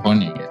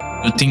postponing it.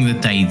 Good thing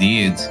that I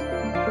did.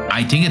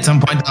 I think at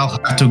some point I'll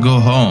have to go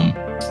home.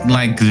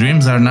 Like,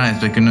 dreams are nice,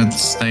 but I cannot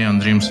stay on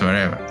dreams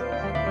forever.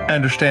 I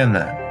understand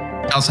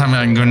that. What else am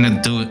I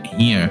gonna do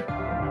here?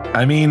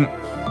 I mean,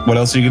 what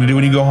else are you gonna do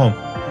when you go home?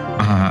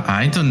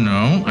 I don't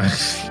know.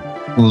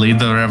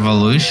 Lead a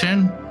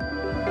revolution?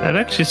 That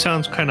actually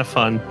sounds kind of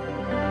fun.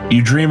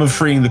 You dream of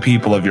freeing the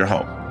people of your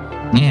home.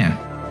 Yeah.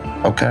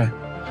 Okay.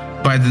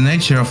 By the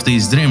nature of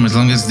this dream, as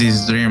long as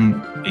this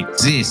dream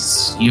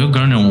exists, you're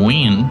gonna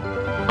win.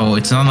 Oh,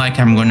 it's not like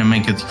I'm gonna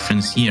make a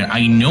difference here.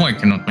 I know I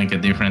cannot make a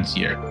difference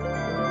here.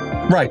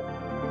 Right.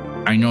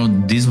 I know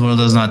this world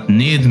does not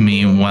need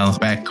me, while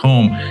back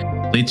home,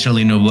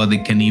 literally nobody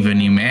can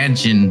even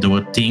imagine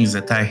the things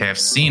that I have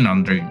seen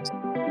on dreams.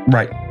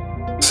 Right.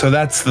 So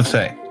that's the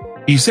thing.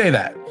 You say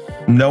that.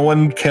 No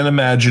one can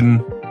imagine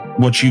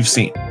what you've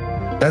seen.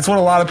 That's what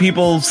a lot of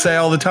people say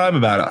all the time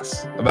about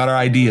us, about our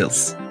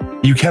ideas.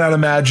 You cannot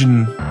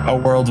imagine a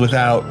world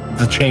without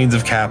the chains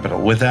of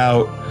capital,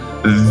 without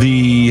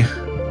the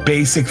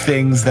basic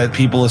things that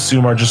people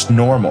assume are just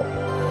normal.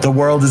 The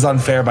world is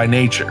unfair by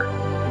nature.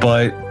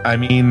 But I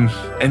mean,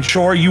 and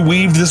sure, you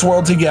weaved this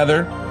world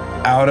together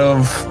out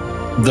of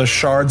the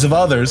shards of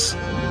others,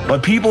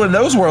 but people in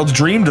those worlds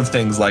dreamed of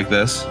things like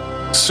this.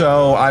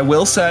 So I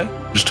will say,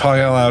 just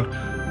talking out loud,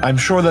 I'm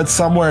sure that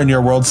somewhere in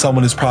your world,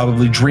 someone is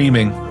probably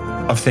dreaming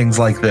of things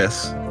like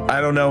this.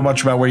 I don't know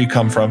much about where you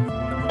come from,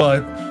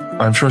 but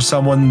I'm sure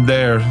someone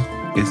there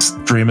is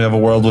dreaming of a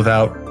world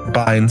without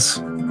binds.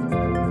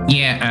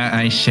 Yeah,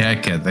 I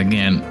check it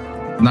again.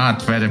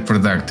 Not very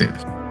productive.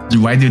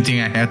 Why do you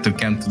think I had to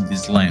come to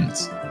these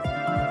lands?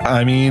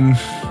 I mean,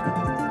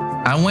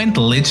 I went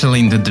literally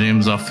in the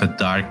dreams of a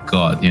dark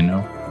god, you know?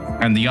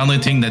 And the only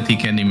thing that he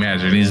can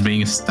imagine is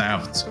being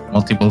stabbed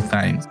multiple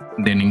times,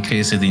 then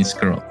encased in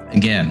scroll.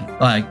 Again,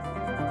 like,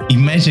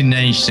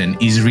 imagination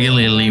is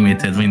really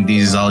limited when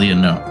this is all you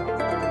know.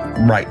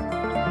 right.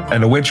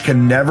 And a witch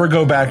can never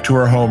go back to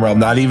her home realm,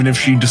 not even if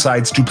she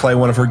decides to play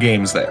one of her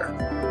games there.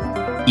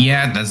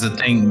 Yeah, that's the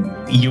thing.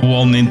 You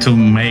will need to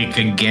make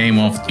a game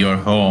of your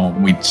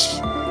home, which,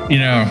 you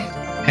know,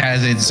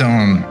 has its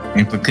own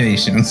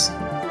implications.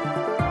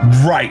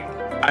 Right.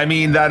 I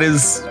mean, that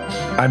is...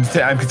 I'm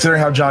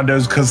considering how John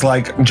Doe's, because,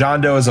 like,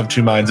 John Doe is of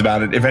two minds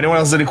about it. If anyone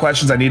else has any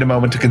questions, I need a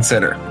moment to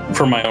consider.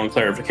 For my own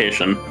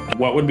clarification,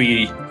 what would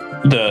be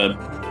the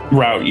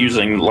route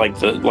using like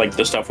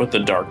the stuff with the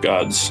dark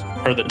gods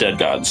or the dead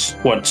gods?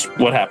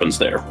 What happens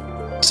there?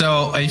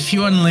 So, if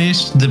you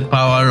unleash the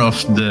power of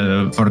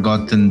the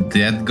forgotten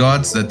dead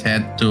gods that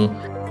had to,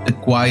 the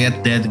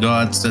quiet dead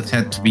gods that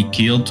had to be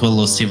killed to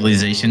allow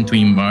civilization to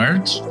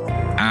emerge,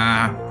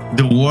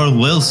 the world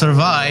will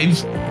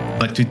survive,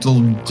 but it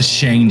will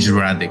change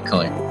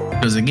radically.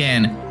 Because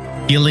again,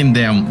 killing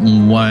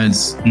them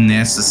was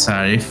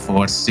necessary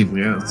for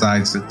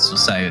civilized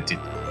society.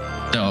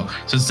 So,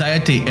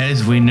 society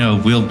as we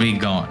know will be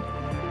gone.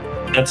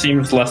 That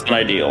seems less than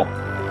ideal.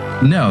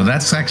 No,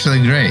 that's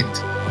actually great.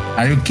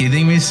 Are you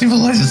kidding me?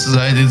 Civilized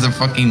society is the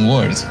fucking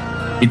worst.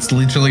 It's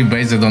literally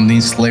based on the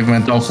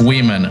enslavement of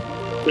women.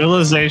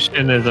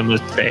 Civilization is a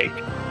mistake.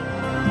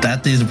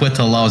 That is what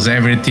allows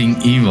everything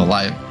evil.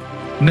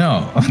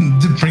 No,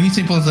 the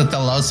principles that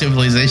allow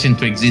civilization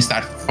to exist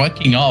are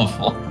fucking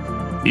awful.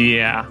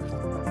 Yeah.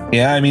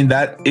 Yeah, I mean,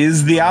 that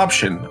is the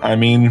option. I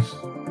mean,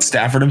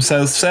 Stafford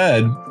himself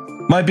said,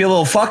 might be a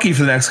little fucky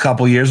for the next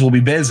couple years. We'll be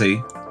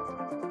busy.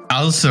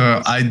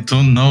 Also, I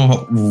don't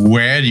know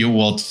where you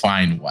will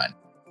find one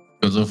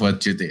because of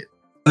what you did.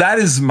 That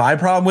is my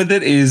problem with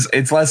it, is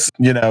it's less,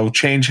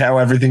 change how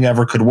everything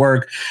ever could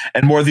work,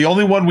 and more the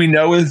only one we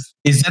know is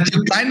that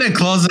you kind of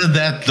closed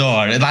that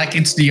door. Like,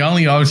 it's the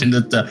only option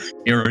that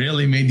you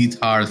really made it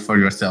hard for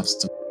yourselves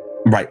to.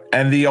 Right.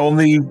 And the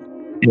only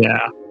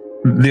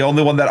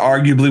one that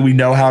arguably we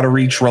know how to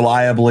reach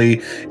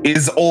reliably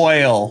is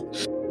oil,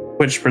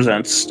 which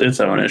presents its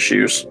own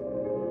issues.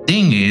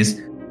 Thing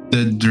is,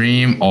 the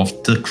dream of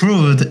the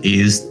crude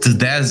is the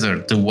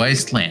desert, the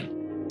wasteland.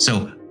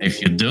 So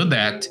if you do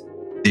that,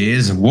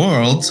 this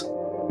world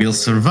will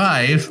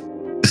survive.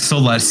 The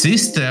solar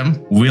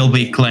system will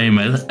be claimed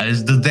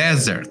as the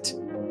desert,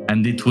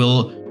 and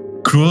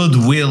crude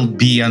will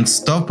be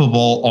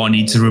unstoppable on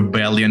its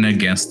rebellion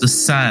against the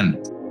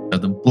sun. So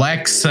the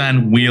black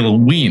sun will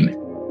win.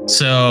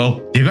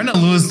 So you're gonna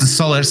lose the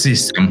solar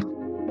system.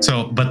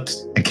 But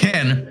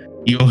again,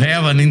 you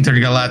have an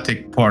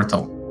intergalactic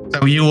portal.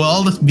 So you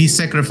will be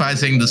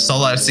sacrificing the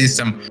solar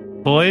system.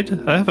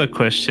 Boyd, I have a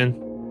question.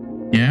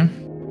 Yeah?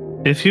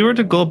 If you were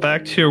to go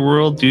back to your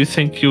world, do you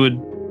think you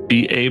would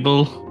be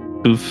able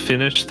to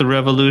finish the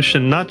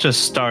revolution? Not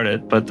just start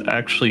it, but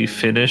actually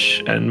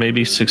finish and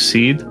maybe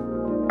succeed?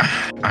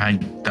 I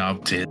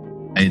doubt it.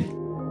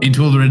 It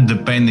will really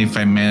depend if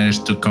I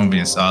manage to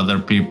convince other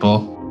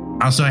people.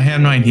 Also, I have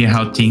no idea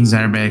how things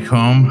are back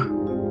home.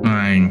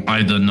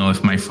 I don't know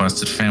if my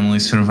foster family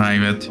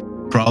survive it.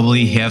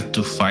 Probably have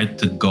to fight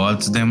the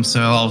gods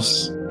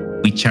themselves,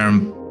 which are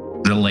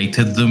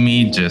related to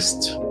me,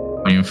 just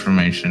for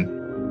information.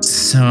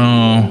 So,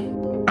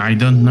 I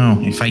don't know.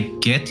 If I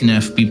get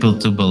enough people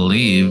to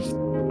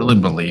really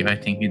believe, I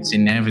think it's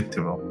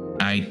inevitable.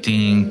 I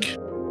think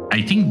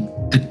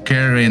the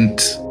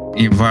current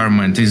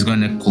environment is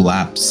going to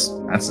collapse.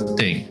 That's the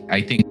thing.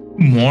 I think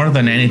more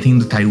than anything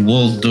that I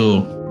will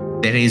do,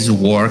 there is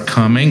war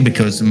coming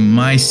because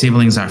my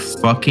siblings are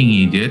fucking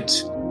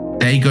idiots.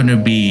 They're going to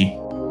be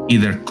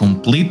either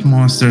complete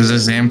monsters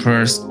as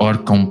emperors or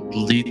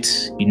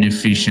complete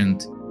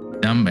inefficient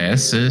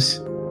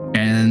dumbasses.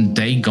 And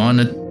they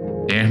gonna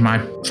tear my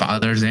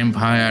father's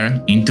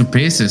empire into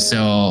pieces.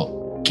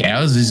 So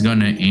chaos is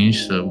gonna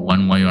inch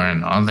one way or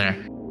another,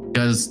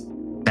 because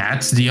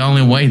that's the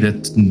only way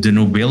that the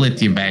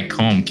nobility back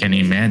home can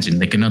imagine.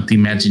 They cannot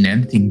imagine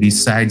anything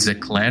besides a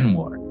clan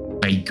war.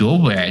 If I go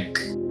back,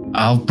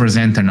 I'll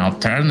present an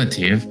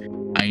alternative.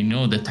 I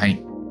know that I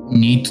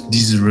need to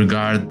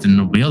disregard the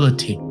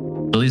nobility,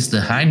 at least the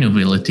high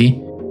nobility.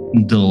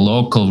 The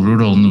local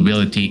rural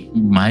nobility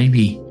might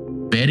be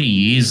very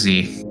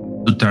easy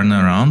to turn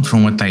around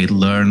from what I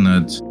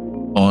learned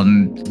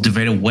on the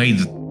very way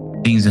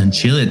that things in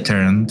Chile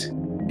turned.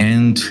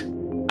 And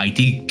I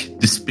think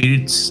the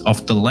spirits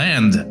of the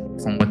land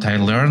from what I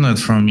learned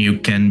from you,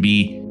 can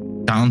be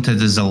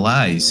counted as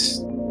allies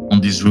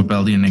on this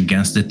rebellion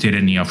against the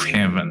tyranny of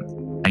heaven.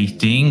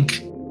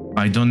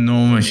 I don't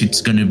know if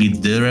it's going to be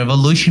the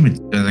revolution,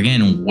 because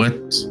again, what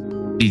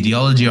the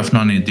ideology of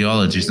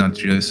non-ideology is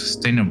not really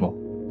sustainable.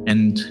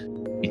 And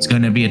it's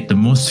going to be at the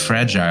most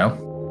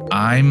fragile.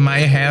 I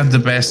might have the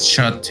best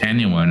shot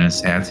anyone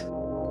has had.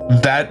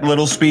 That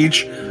little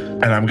speech,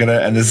 and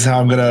this is how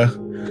I'm gonna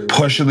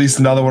push at least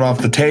another one off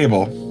the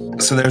table.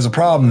 So there's a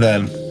problem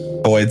then,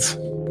 Voids.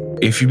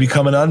 If you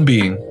become an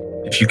unbeing,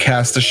 if you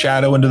cast a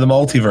shadow into the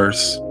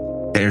multiverse,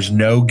 there's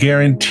no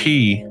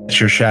guarantee that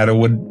your shadow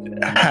would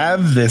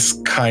have this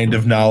kind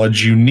of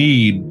knowledge you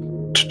need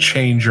to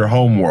change your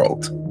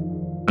homeworld.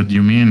 What do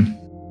you mean?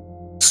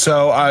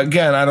 So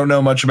again, I don't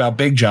know much about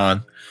Big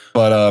John,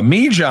 but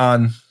me,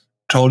 John,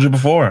 told you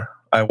before.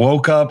 I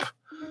woke up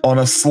on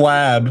a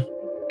slab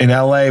in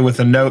LA with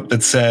a note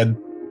that said,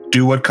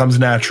 "Do what comes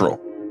natural."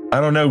 I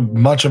don't know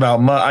much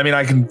about I mean,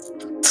 I can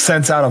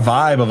sense out a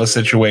vibe of a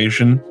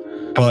situation,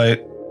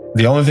 but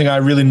the only thing I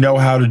really know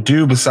how to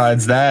do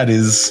besides that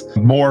is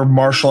more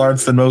martial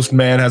arts than most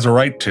man has a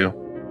right to.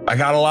 I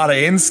got a lot of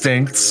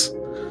instincts,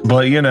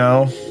 but I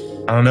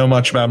don't know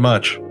much about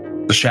much.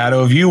 The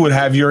shadow of you would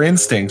have your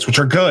instincts, which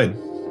are good.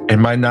 It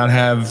might not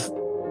have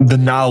the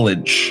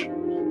knowledge.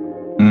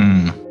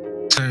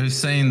 So you're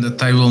saying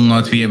that I will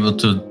not be able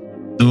to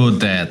do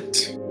that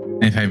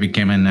if I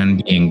became an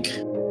unbeing?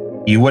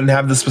 You wouldn't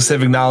have the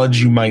specific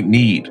knowledge you might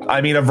need.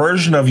 I mean, a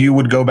version of you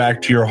would go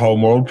back to your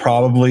homeworld,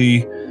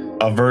 probably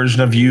a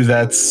version of you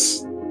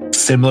that's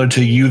similar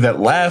to you that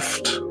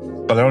left,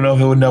 but I don't know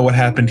if it would know what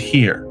happened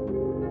here.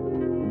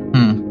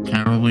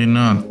 Probably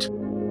not.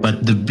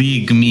 But the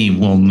big me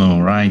will know,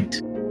 right?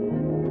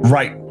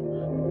 Right.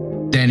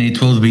 Then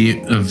it will be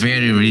a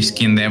very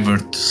risky endeavor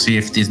to see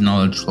if this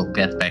knowledge will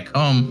get back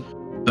home,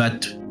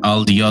 but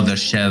all the other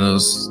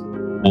shadows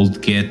will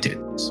get it.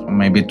 So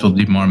maybe it will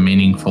be more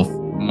meaningful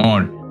for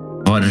more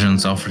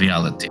versions of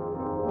reality.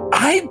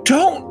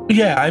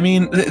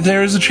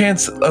 There is a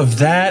chance of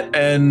that,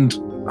 and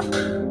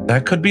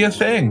that could be a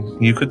thing.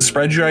 You could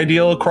spread your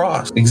ideal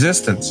across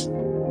existence.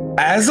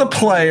 As a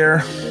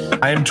player,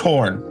 I am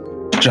torn.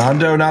 John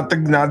Doe, not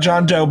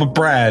John Doe, but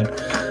Brad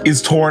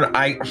is torn.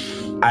 I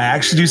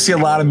actually do see a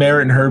lot of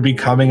merit in her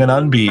becoming an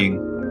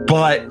unbeing,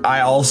 but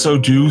I also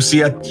do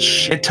see a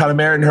shit ton of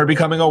merit in her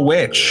becoming a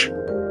witch.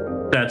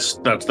 That's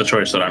the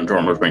choice that I'm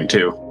torn between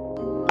too.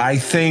 I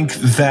think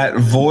that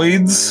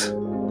Voids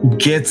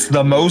gets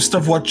the most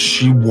of what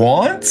she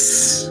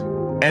wants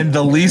and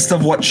the least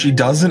of what she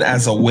doesn't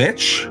as a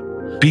witch,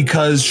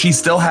 because she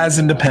still has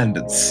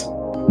independence.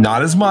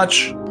 Not as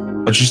much,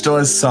 but she still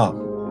has some.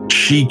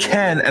 She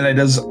can, and it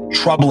is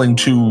troubling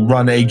to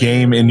run a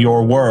game in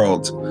your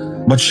world,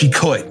 but she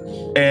could.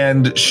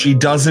 And she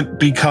doesn't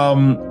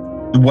become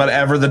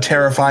whatever the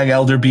terrifying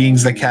elder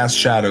beings that cast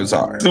shadows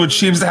are, which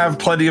seems to have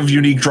plenty of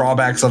unique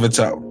drawbacks of its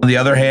own. On the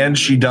other hand,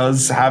 she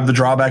does have the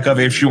drawback of,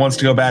 if she wants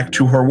to go back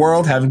to her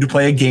world, having to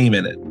play a game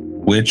in it,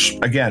 which,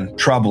 again,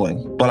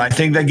 troubling. But I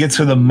think that gets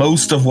her the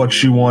most of what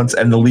she wants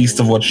and the least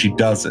of what she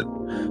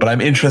doesn't. But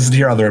I'm interested to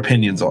hear other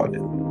opinions on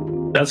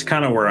it. That's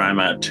kind of where I'm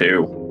at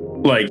too.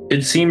 Like,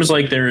 it seems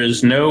like there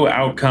is no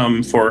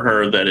outcome for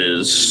her that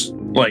is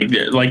like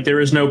there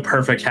is no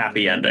perfect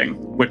happy ending,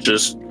 which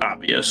is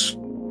obvious.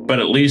 But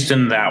at least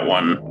in that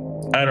one,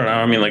 I don't know.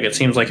 I mean, like, it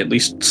seems like at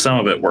least some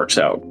of it works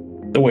out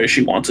the way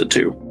she wants it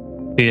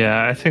to.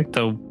 Yeah, I think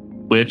the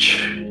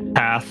witch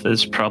path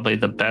is probably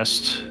the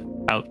best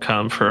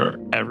outcome for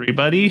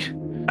everybody.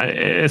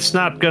 It's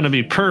not going to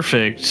be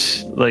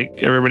perfect, like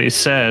everybody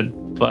said,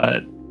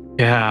 but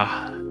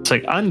yeah, it's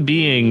like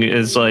unbeing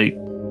is like,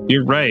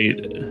 you're right.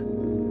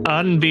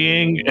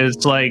 Unbeing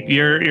is like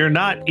you're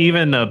not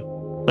even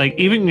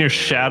even your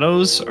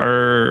shadows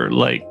are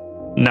like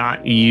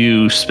not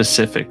you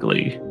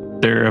specifically.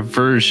 They're a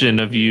version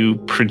of you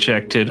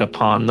projected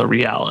upon the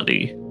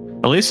reality.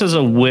 At least as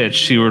a witch,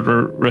 she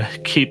would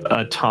keep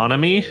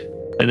autonomy,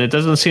 and it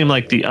doesn't seem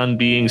like the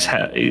unbeings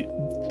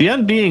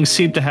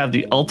seem to have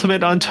the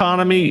ultimate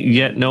autonomy,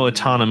 yet no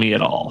autonomy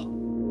at all.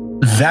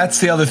 That's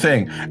the other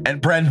thing.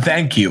 And Bren,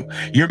 thank you.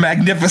 Your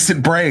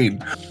magnificent brain.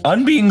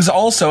 Unbeings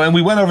also, and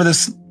we went over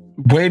this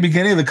way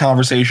beginning of the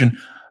conversation,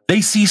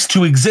 they cease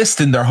to exist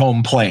in their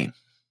home plane,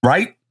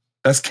 right?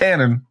 That's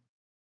canon.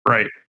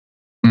 Right.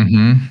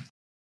 Mm-hmm.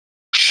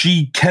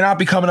 She cannot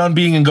become an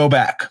unbeing and go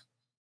back.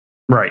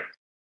 Right.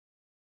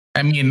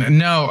 I mean,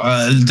 no,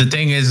 the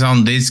thing is,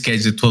 on this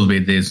case, it will be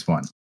this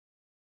one.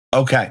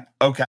 Okay.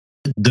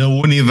 The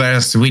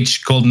universe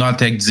which could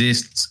not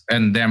exist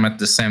and them at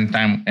the same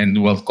time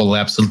and will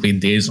collapse will be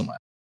this one.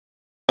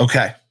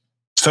 Okay.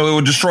 So it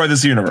would destroy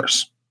this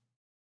universe.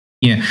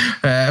 Yeah.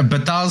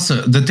 But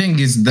also, the thing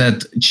is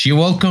that she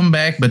will come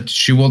back, but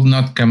she will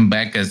not come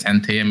back as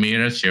Antea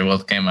Mira. She will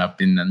come up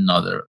in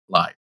another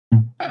life.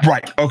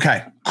 Right.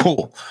 Okay.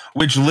 Cool.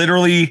 Which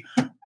literally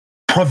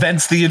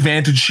prevents the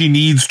advantage she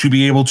needs to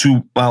be able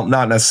to, well,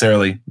 not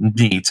necessarily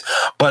needs,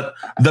 but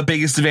the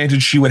biggest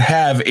advantage she would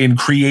have in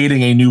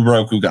creating a new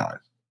Rokugan.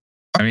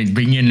 I mean,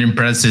 being an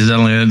impress is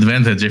only an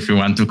advantage if you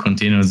want to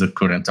continue the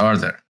current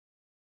order.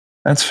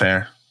 That's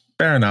fair.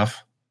 Fair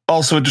enough.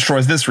 Also, it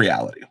destroys this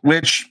reality,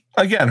 which,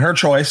 again, her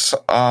choice.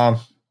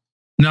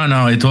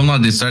 No, it will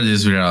not destroy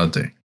this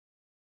reality.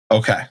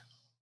 Okay.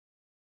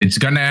 It's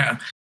gonna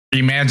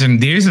imagine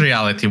this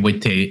reality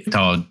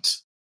without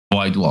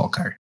Void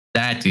Walker.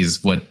 That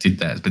is what it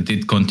does, but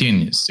it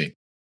continues to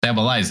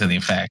stabilize it,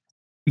 in fact.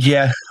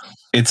 Yeah,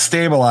 it's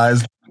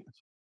stabilized.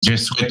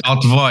 Just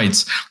without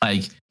voids.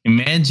 Like,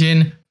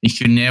 imagine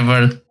if you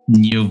never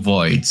knew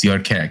Voids, your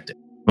character.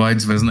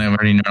 Voids was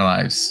never in your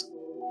lives.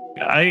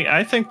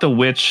 I think the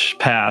witch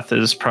path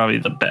is probably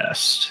the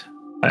best.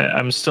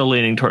 I'm still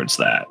leaning towards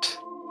that.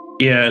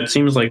 Yeah, it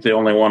seems like the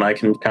only one I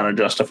can kind of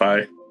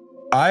justify.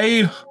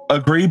 I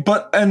agree,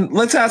 and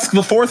let's ask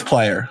the fourth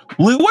player.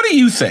 Lou, what do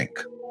you think?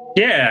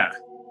 Yeah.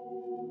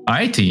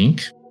 I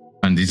think,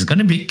 and it's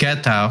gonna be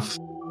cut off.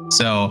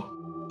 So,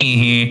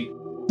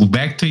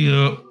 back to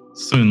you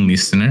soon,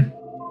 listener.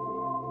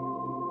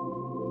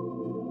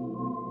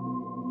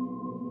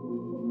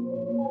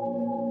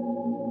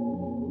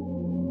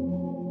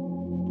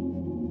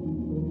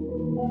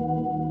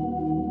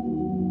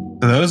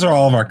 So those are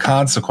all of our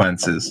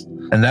consequences,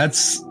 and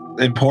that's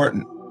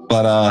important.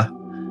 But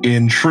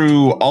in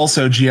true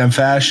also GM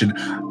fashion,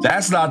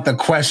 that's not the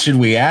question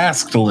we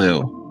asked,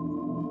 Lou.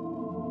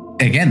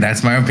 Again,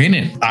 that's my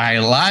opinion. I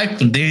like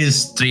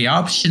these three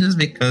options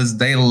because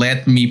they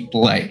let me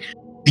play.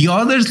 The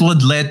others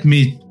would let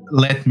me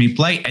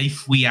play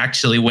if we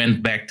actually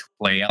went back to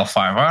play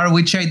L5R,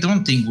 which I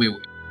don't think we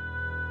would.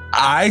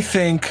 I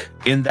think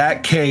in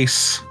that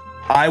case,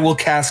 I will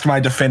cast my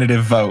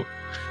definitive vote,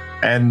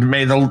 and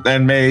may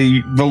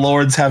the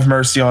Lords have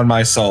mercy on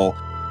my soul.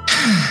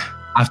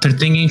 After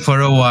thinking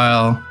for a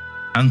while,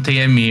 Ante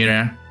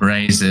Amira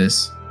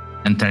raises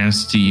and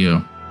turns to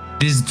you.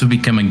 This is to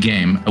become a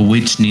game, a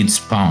witch needs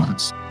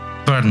pawns,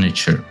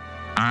 furniture.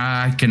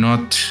 I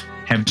cannot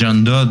have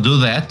John Doe do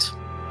that,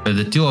 but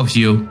the two of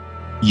you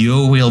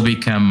will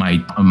become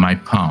my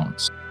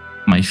pawns,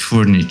 my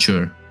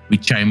furniture,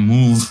 which I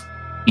move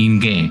in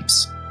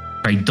games.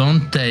 If I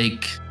don't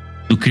take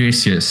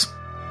Lucretia's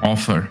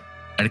offer,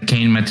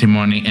 arcane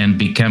matrimony, and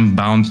become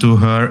bound to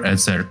her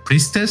as her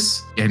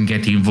priestess and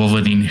get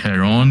involved in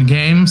her own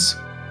games,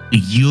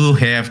 you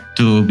have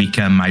to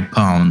become my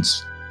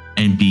pawns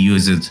and be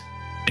used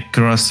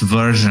across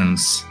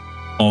versions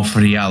of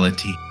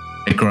reality,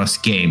 across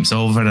games,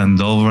 over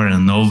and over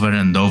and over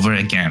and over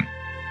again.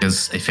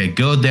 Because if I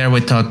go there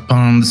without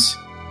pawns,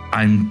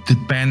 I'm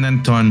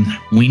dependent on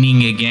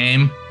winning a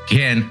game.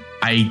 Again,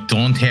 I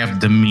don't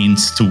have the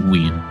means to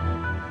win.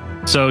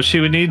 So she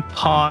would need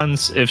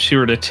pawns if she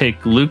were to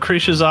take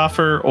Lucretia's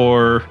offer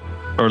or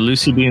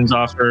Lucy Bean's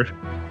offer.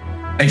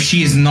 If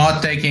she is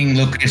not taking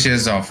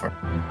Lucretia's offer.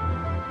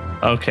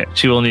 Okay,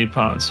 she will need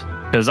pawns.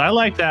 Because I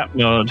like that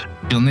mode.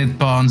 She'll need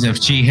pawns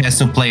if she has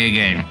to play a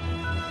game.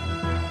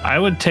 I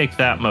would take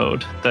that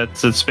mode.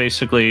 It's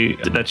basically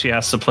that she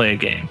has to play a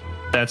game.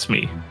 That's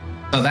me.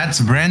 So that's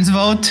Brand's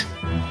vote?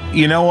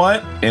 You know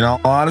what? In all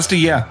honesty,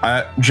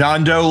 yeah.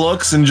 John Doe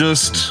looks and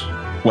just,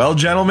 well,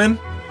 gentlemen,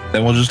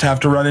 then we'll just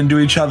have to run into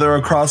each other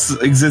across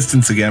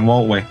existence again,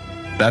 won't we?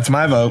 That's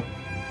my vote.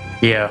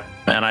 Yeah,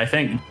 and I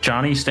think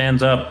Johnny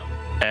stands up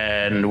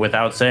and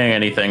without saying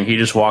anything, he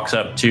just walks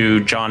up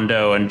to John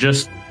Doe and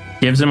just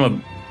gives him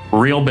a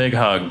real big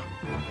hug.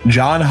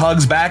 John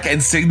hugs back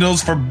and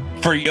signals for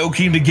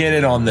Joachim to get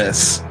in on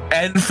this.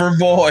 And for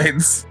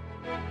Voids.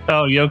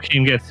 Oh,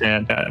 Joachim gets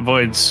in.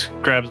 Voids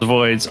grabs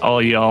Voids,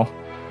 all y'all.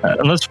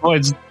 Unless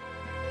Voids...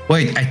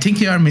 Wait, I think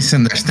you are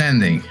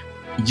misunderstanding.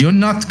 You're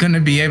not going to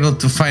be able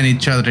to find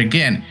each other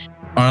again.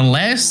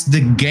 Unless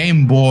the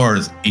game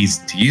board is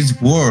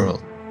this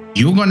world,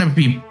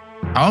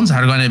 pawns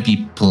are going to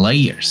be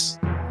players.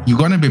 You're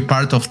going to be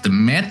part of the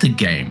meta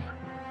game.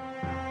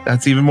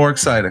 That's even more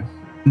exciting.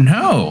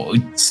 No,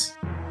 it's...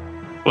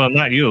 Well,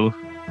 not you.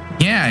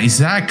 Yeah,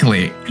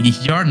 exactly.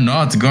 You're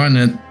not going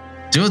to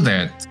do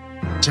that.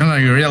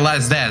 You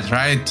realize that,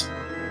 right?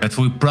 That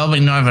we're probably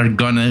never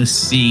going to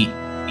see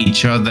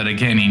each other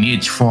again in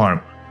each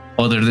form,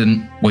 other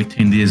than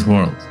within this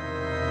world.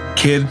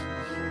 Kid.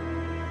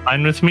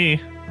 Fine with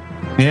me.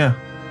 Yeah.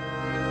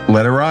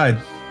 Let it ride.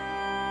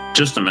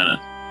 Just a minute.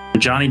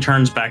 Johnny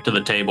turns back to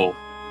the table,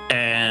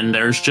 and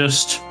there's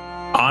just...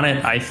 On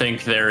it, I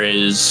think there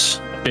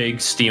is a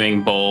big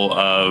steaming bowl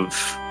of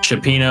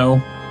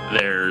cioppino.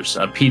 There's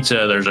a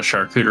pizza. There's a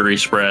charcuterie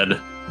spread.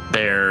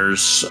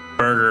 There's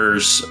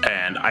burgers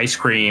and ice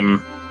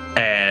cream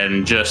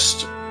and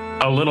just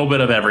a little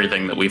bit of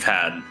everything that we've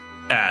had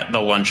at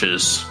the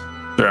lunches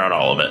throughout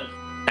all of it.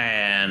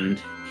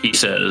 And he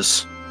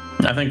says,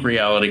 I think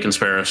reality can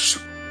spare us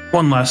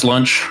one last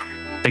lunch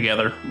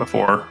together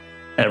before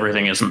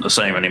everything isn't the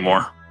same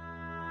anymore.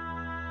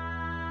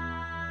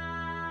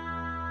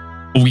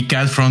 We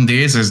cut from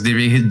this as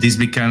this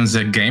becomes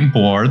a game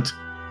board,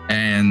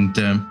 and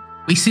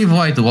we see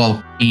Void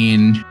walk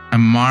in a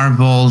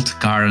marbled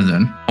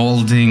garden,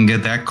 holding a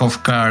deck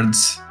of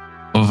cards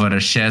over a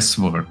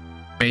chessboard,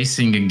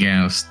 facing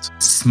against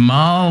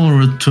small,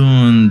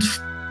 rotund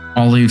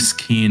olive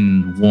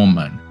skinned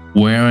woman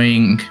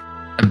wearing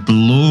a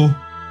blue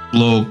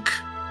cloak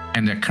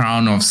and a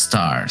crown of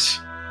stars.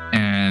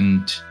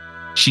 And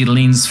she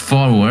leans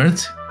forward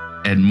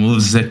and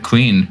moves the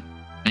queen.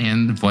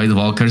 And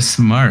Voidwalker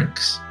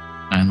smirks.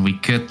 And we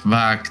cut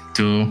back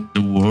to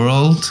the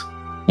world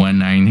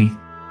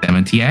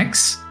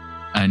 1970X.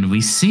 And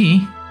we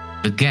see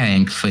the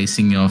gang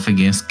facing off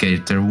against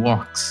Carter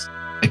Walks.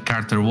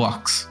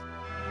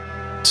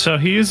 So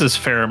he uses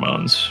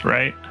pheromones,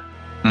 right?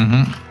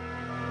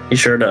 Mm-hmm. He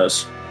sure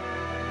does.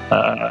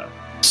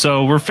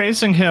 So we're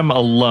facing him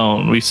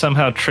alone. We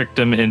somehow tricked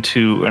him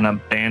into an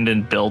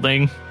abandoned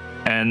building,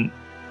 and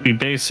we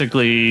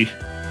basically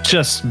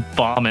just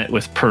bomb it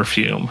with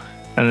perfume.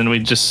 And then we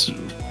just,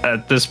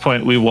 at this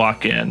point, we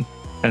walk in,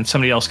 and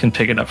somebody else can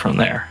pick it up from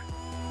there.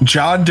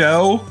 John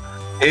Doe,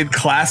 in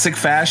classic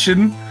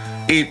fashion,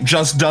 it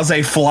just does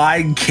a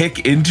flying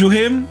kick into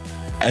him.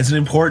 As an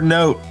important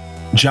note,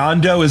 John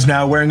Doe is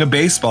now wearing a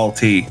baseball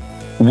tee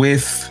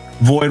with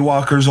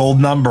Voidwalker's old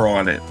number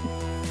on it.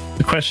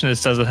 The question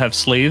is, does it have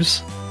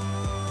sleeves?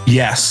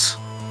 Yes.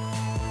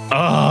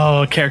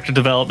 Oh, character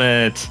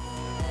development.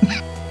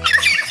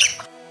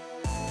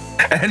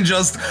 And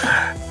just,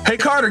 hey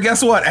Carter,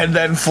 guess what? And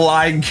then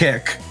flying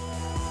kick.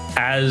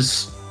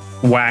 As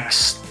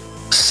Wax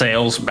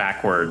sails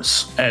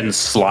backwards and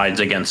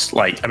slides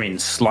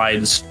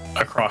slides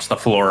across the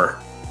floor,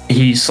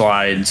 he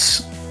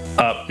slides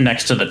up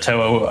next to the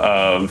toe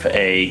of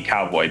a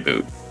cowboy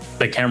boot.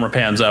 The camera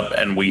pans up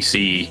and we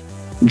see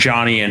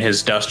Johnny in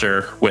his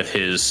duster with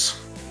his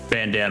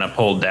bandana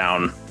pulled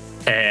down,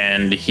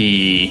 and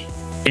he,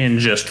 in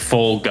just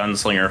full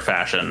gunslinger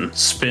fashion,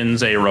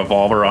 spins a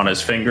revolver on his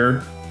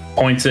finger,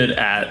 points it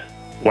at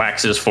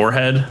Wax's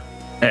forehead,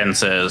 and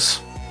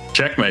says,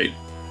 "Checkmate,"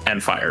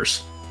 and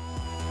fires.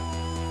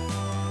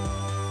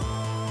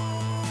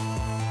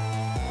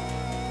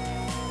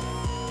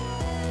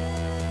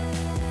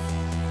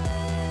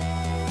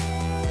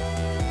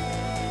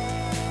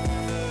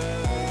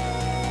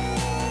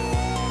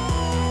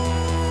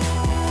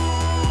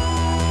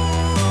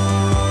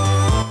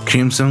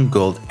 Crimson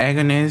Gold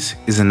Agonist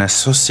is an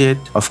associate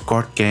of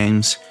Court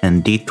Games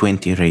and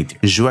D20 Radio.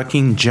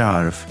 Joaquin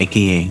Jarv,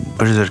 aka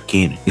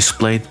Berserkir, is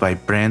played by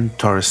Brent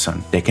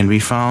Thorson. They can be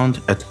found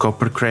at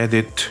Copper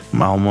Credit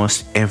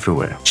almost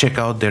everywhere. Check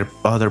out their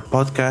other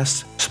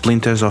podcasts,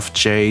 Splinters of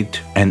Jade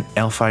and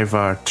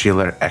L5R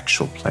Thriller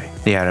Actual Play.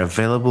 They are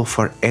available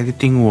for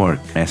editing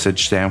work.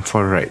 Message them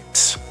for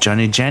rates.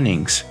 Johnny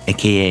Jennings,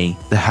 aka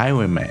The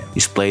Highwayman,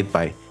 is played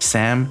by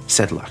Sam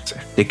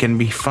Sedlaxer. They can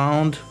be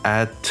found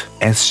at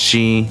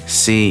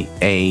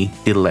SGCA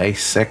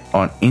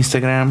on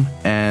Instagram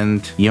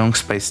and Young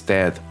Space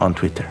Dad on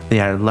Twitter. They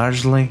are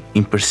largely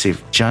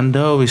imperceptible. John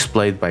Doe is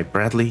played by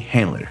Bradley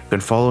Handler. You can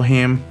follow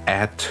him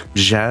at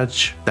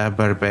Judge the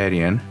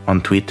Barbarian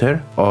on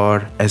Twitter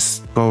or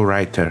as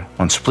co-writer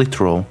on Split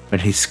Roll,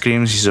 where he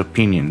screams his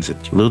opinions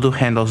at you. Ludo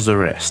handles the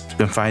rest. You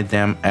can find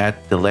them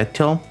at The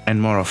Lethal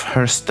and more of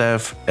her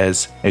stuff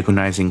as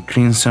Agonizing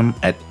Crimson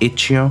at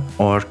Itch.io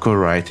or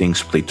co-writing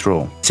Split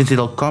Roll.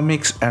 Citadel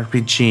Comics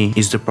RPG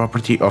is the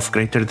property of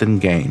Greater Than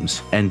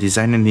Games and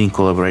designed in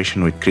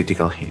collaboration with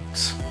Critical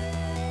Hits.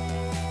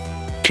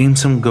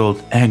 Crimson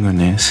Gold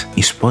Agonist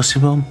is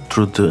possible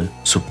through the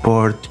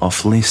support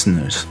of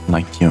listeners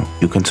like you.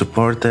 You can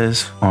support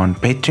us on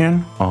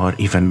Patreon, or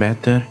even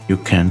better, you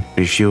can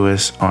review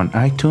us on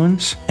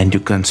iTunes, and you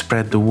can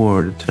spread the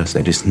word, because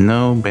there is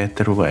no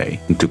better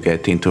way to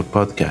get into a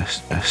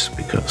podcast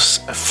because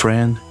a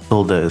friend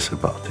told us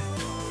about it.